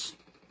so much.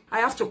 I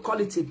have to call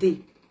it a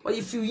day. But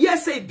if you hear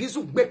say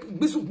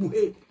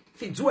Ibuzugbe,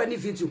 if you do any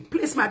video,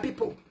 please, my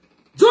people,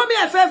 do me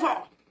a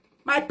favor.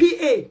 My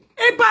PA,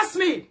 pass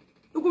me.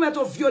 You come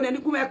to view and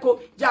you come to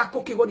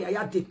Jako Kigoni, I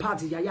had the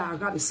party, I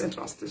had the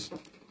central station.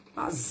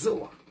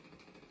 Azoa.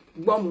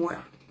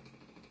 Bomware.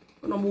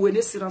 On a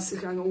moué, c'est un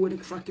séquent, on est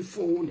craqué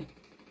for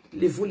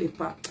les voulez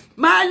pas.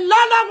 My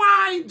Lala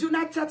wine,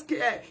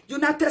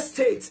 United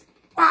States.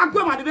 I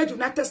go to the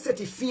United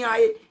States if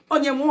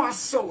on your more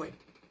so.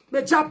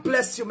 May God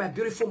bless you, my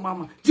beautiful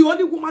mama. The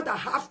only woman that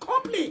have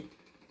company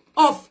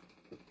of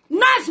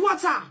nice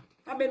water.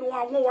 I mean,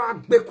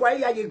 one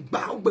bequaya ye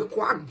ba.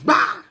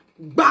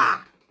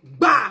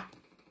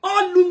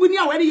 All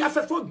Lumina when you have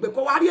a folk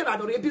bequaria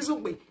and a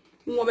Ibuzugbe.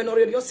 Woman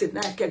already said,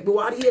 I can't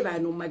go out here. I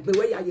know my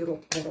bewaya ye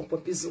rock or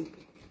Ibuzugbe.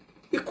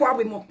 Equal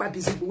we mock by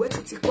Ibuzugbe. Where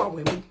did he call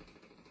women?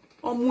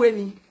 On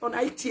winning on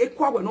IT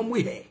equal when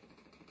we here.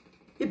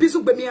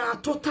 Ibuzugbe me a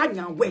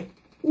totanya we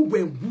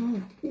ube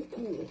wu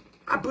uku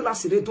abula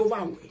siredo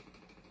wa we.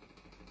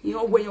 You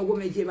know when you go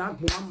meje ma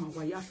gbo ama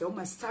wa ya fe o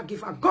my star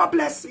giver. God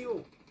bless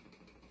you.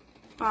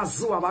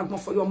 Azu abagmo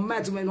for your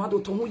medmen no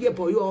do to mu ye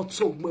boy o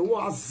togbe wo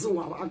azu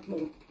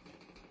abagmo.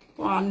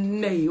 Wa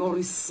nei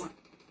orisa.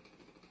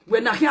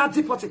 When na here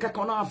deport ke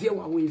kono avie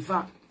wa we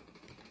va.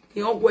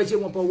 You know gweje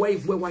won bo we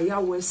wa ya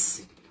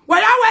wesi. Wa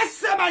ya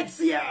wesi my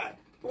dear.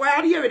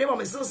 Where you with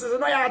my sisters?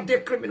 No, you are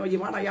the criminal. You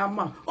want a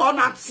man or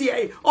not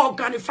here.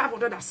 Organic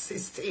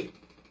 560,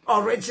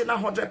 original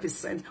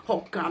 100%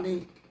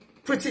 organic.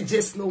 Pretty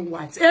just Snow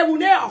White. Eh, we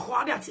know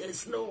how that is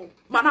snow.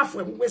 Man,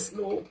 for we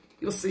snow.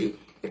 You see,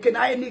 you can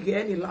get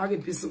any lag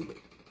Ibuzugbe.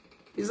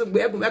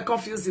 Ibuzugbe, we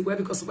confused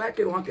because we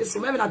can't. So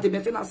maybe not the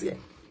maintenance here.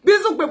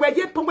 Ibuzugbe, where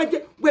you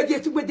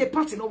the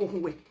party no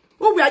way.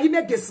 Oh, where you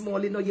make the small,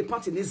 no, you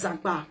party in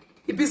Zagba.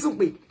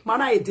 Ibuzugbe,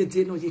 man, I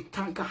did no, you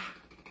tanker.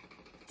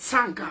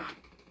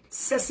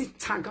 Sexy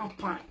tanga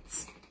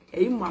pints.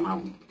 A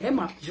man,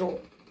 Emma Joe.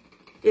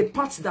 A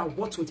part that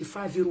worth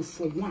 25 euro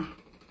for one.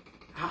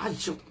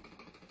 Ajo.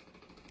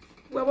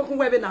 Well, what can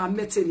we have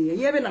met in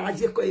here? Even a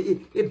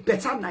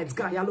better night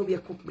guy. I'll be a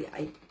cook be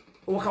I.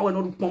 Or how I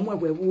know Pomwe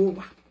we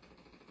over.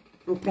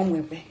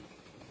 Pomwe be.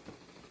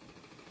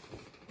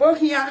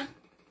 Bohia.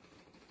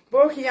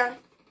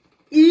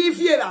 If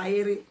you are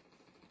here,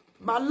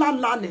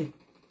 Malalane.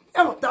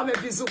 Oh, damn it,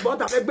 Ibuzugbe,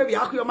 that baby,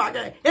 I could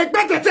imagine.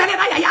 Expect to tell it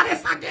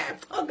I again.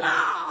 Oh,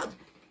 God.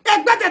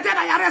 Expect to tell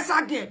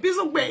I again.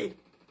 Ibuzugbe.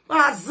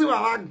 Azua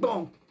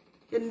Agbon.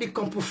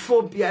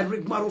 Nicopophobia,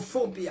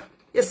 rigmarophobia,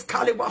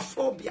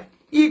 escalibophobia,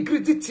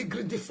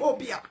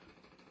 igridiphobia,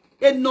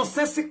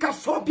 nonsensical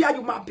phobia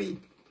you might be.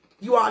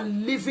 You are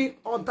living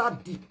under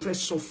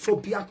depression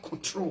phobia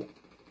control.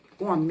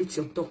 Go and meet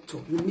your doctor.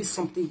 You miss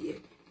something here.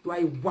 You are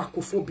a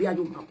wacophobia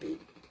you might be.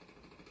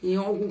 You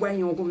know when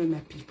you go with my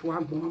people,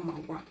 I'm going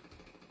to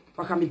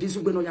Wakami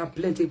Ibuzugbe no ya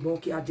blend a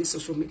bulky at this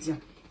social media.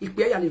 If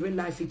they are in real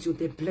life video,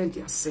 they blend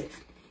themselves.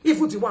 If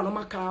you want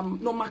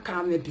no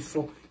matter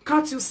before,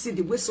 can't you see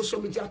the way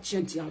social media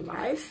change their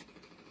life?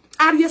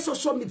 And yes,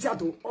 social media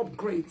do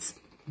upgrade,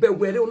 but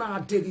we're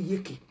not daily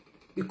yeki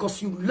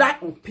because you rely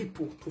on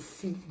people to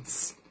feed.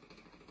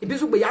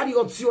 Ibuzugbe yari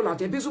otiola,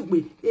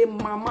 Ibuzugbe e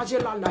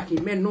mamajela like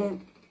a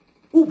menon.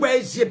 Who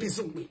wears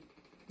Ibuzugbe?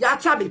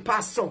 Yata be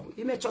pastor.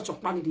 You may church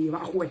of money the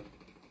way.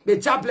 May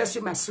God bless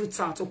you, my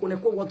sweetheart.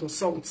 Okuneko what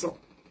so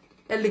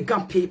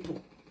elegant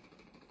people.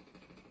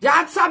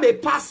 Yata be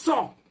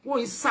pastor. Who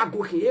is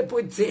sago he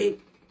every day?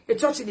 A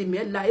church in the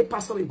men like a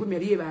pastor will go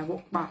marry and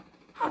walk back.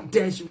 How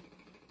dare you?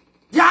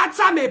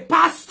 Yata me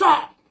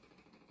pastor.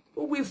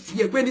 We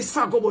fear when the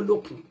sun go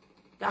looking.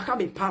 Yaka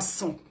me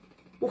pastor.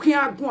 Uki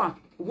agwa.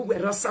 We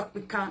rasa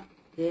pika.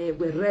 We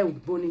real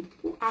boni.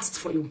 Who asked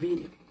for your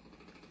opinion?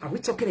 Are we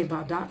talking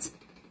about that?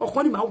 Or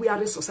when we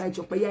are a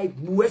society, or pay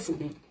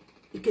buefune.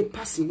 You can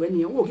pass when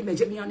you walk in a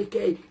genuine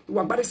case. You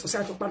are bad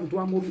society. You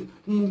want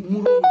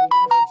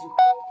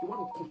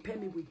to compare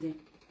me with them.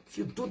 If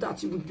you do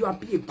that, you will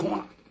be a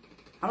goner.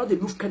 I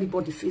don't look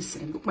anybody face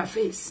and look my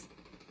face.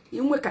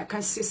 Even when I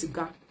can't see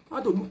cigar,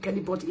 I don't look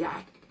anybody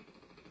eye.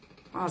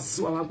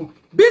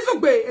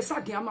 Ibuzugbe is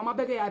again, my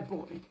beggar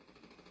eyeball.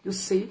 You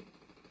see,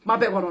 my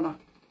beggar,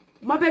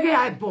 my beggar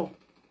eyeball.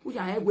 We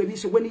are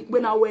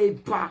when I wear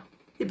bar.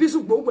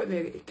 Ibuzugbe with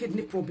a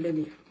kidney problem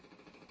here.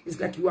 It's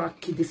like you are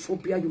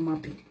kidneyphobia, you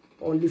might be,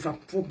 or liver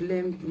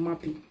problem, you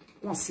might be.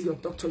 Go and see your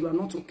doctor, you are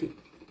not okay.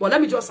 But let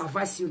me just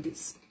advise you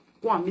this.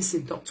 Go and meet a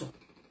doctor.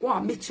 Go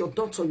and meet your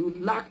doctor. You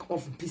lack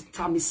of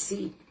vitamin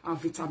C and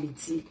vitamin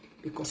D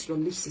because your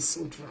lips is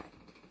so dry.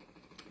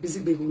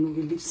 Ibuzugbe will know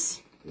your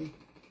lips. Yeah.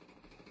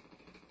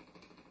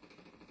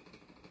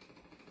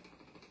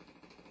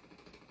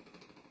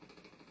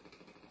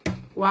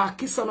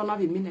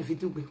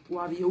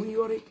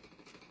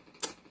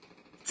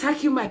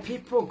 Thank you, my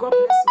people. God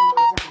bless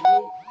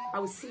you. I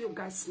will see you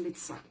guys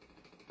later.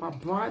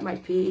 Bye-bye, my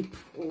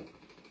people.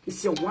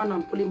 It's your one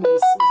and only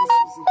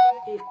Susie,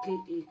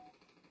 a.k.a.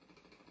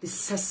 the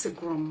sexy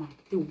grandma,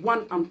 the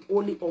one and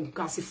only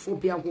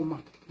orgasmophobia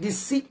woman, the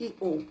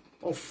CEO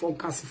of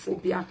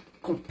orgasmophobia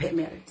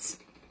comparisons.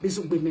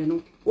 Ibuzugbe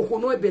meno.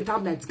 Okono better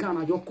night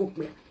gun your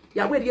cookware.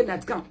 You are ready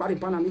night gun party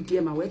banana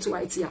game where to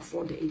IT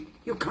afford it.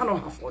 You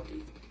cannot afford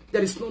it.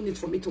 There is no need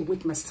for me to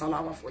wait my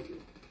salary for you.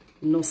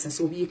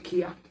 Nonsense. Obi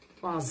kia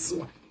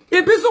fazua.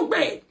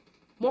 Ibuzugbe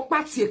mo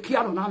pati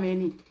kia no na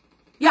meni.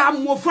 Ya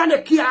mo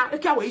fane kia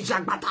we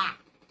jagbata.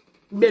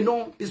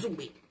 Meno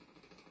Ibuzugbe.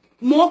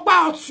 Mo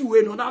pa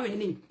otu no na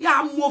meni.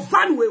 Ya mo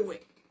fan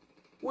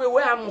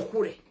wewe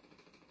amokure.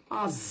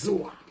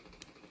 Azua.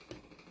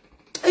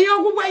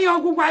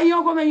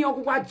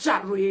 Eyogugwa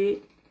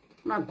jare.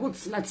 My good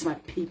night, my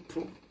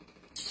people.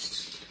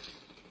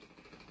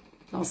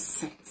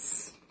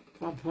 Nonsense.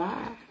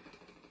 Bye-bye.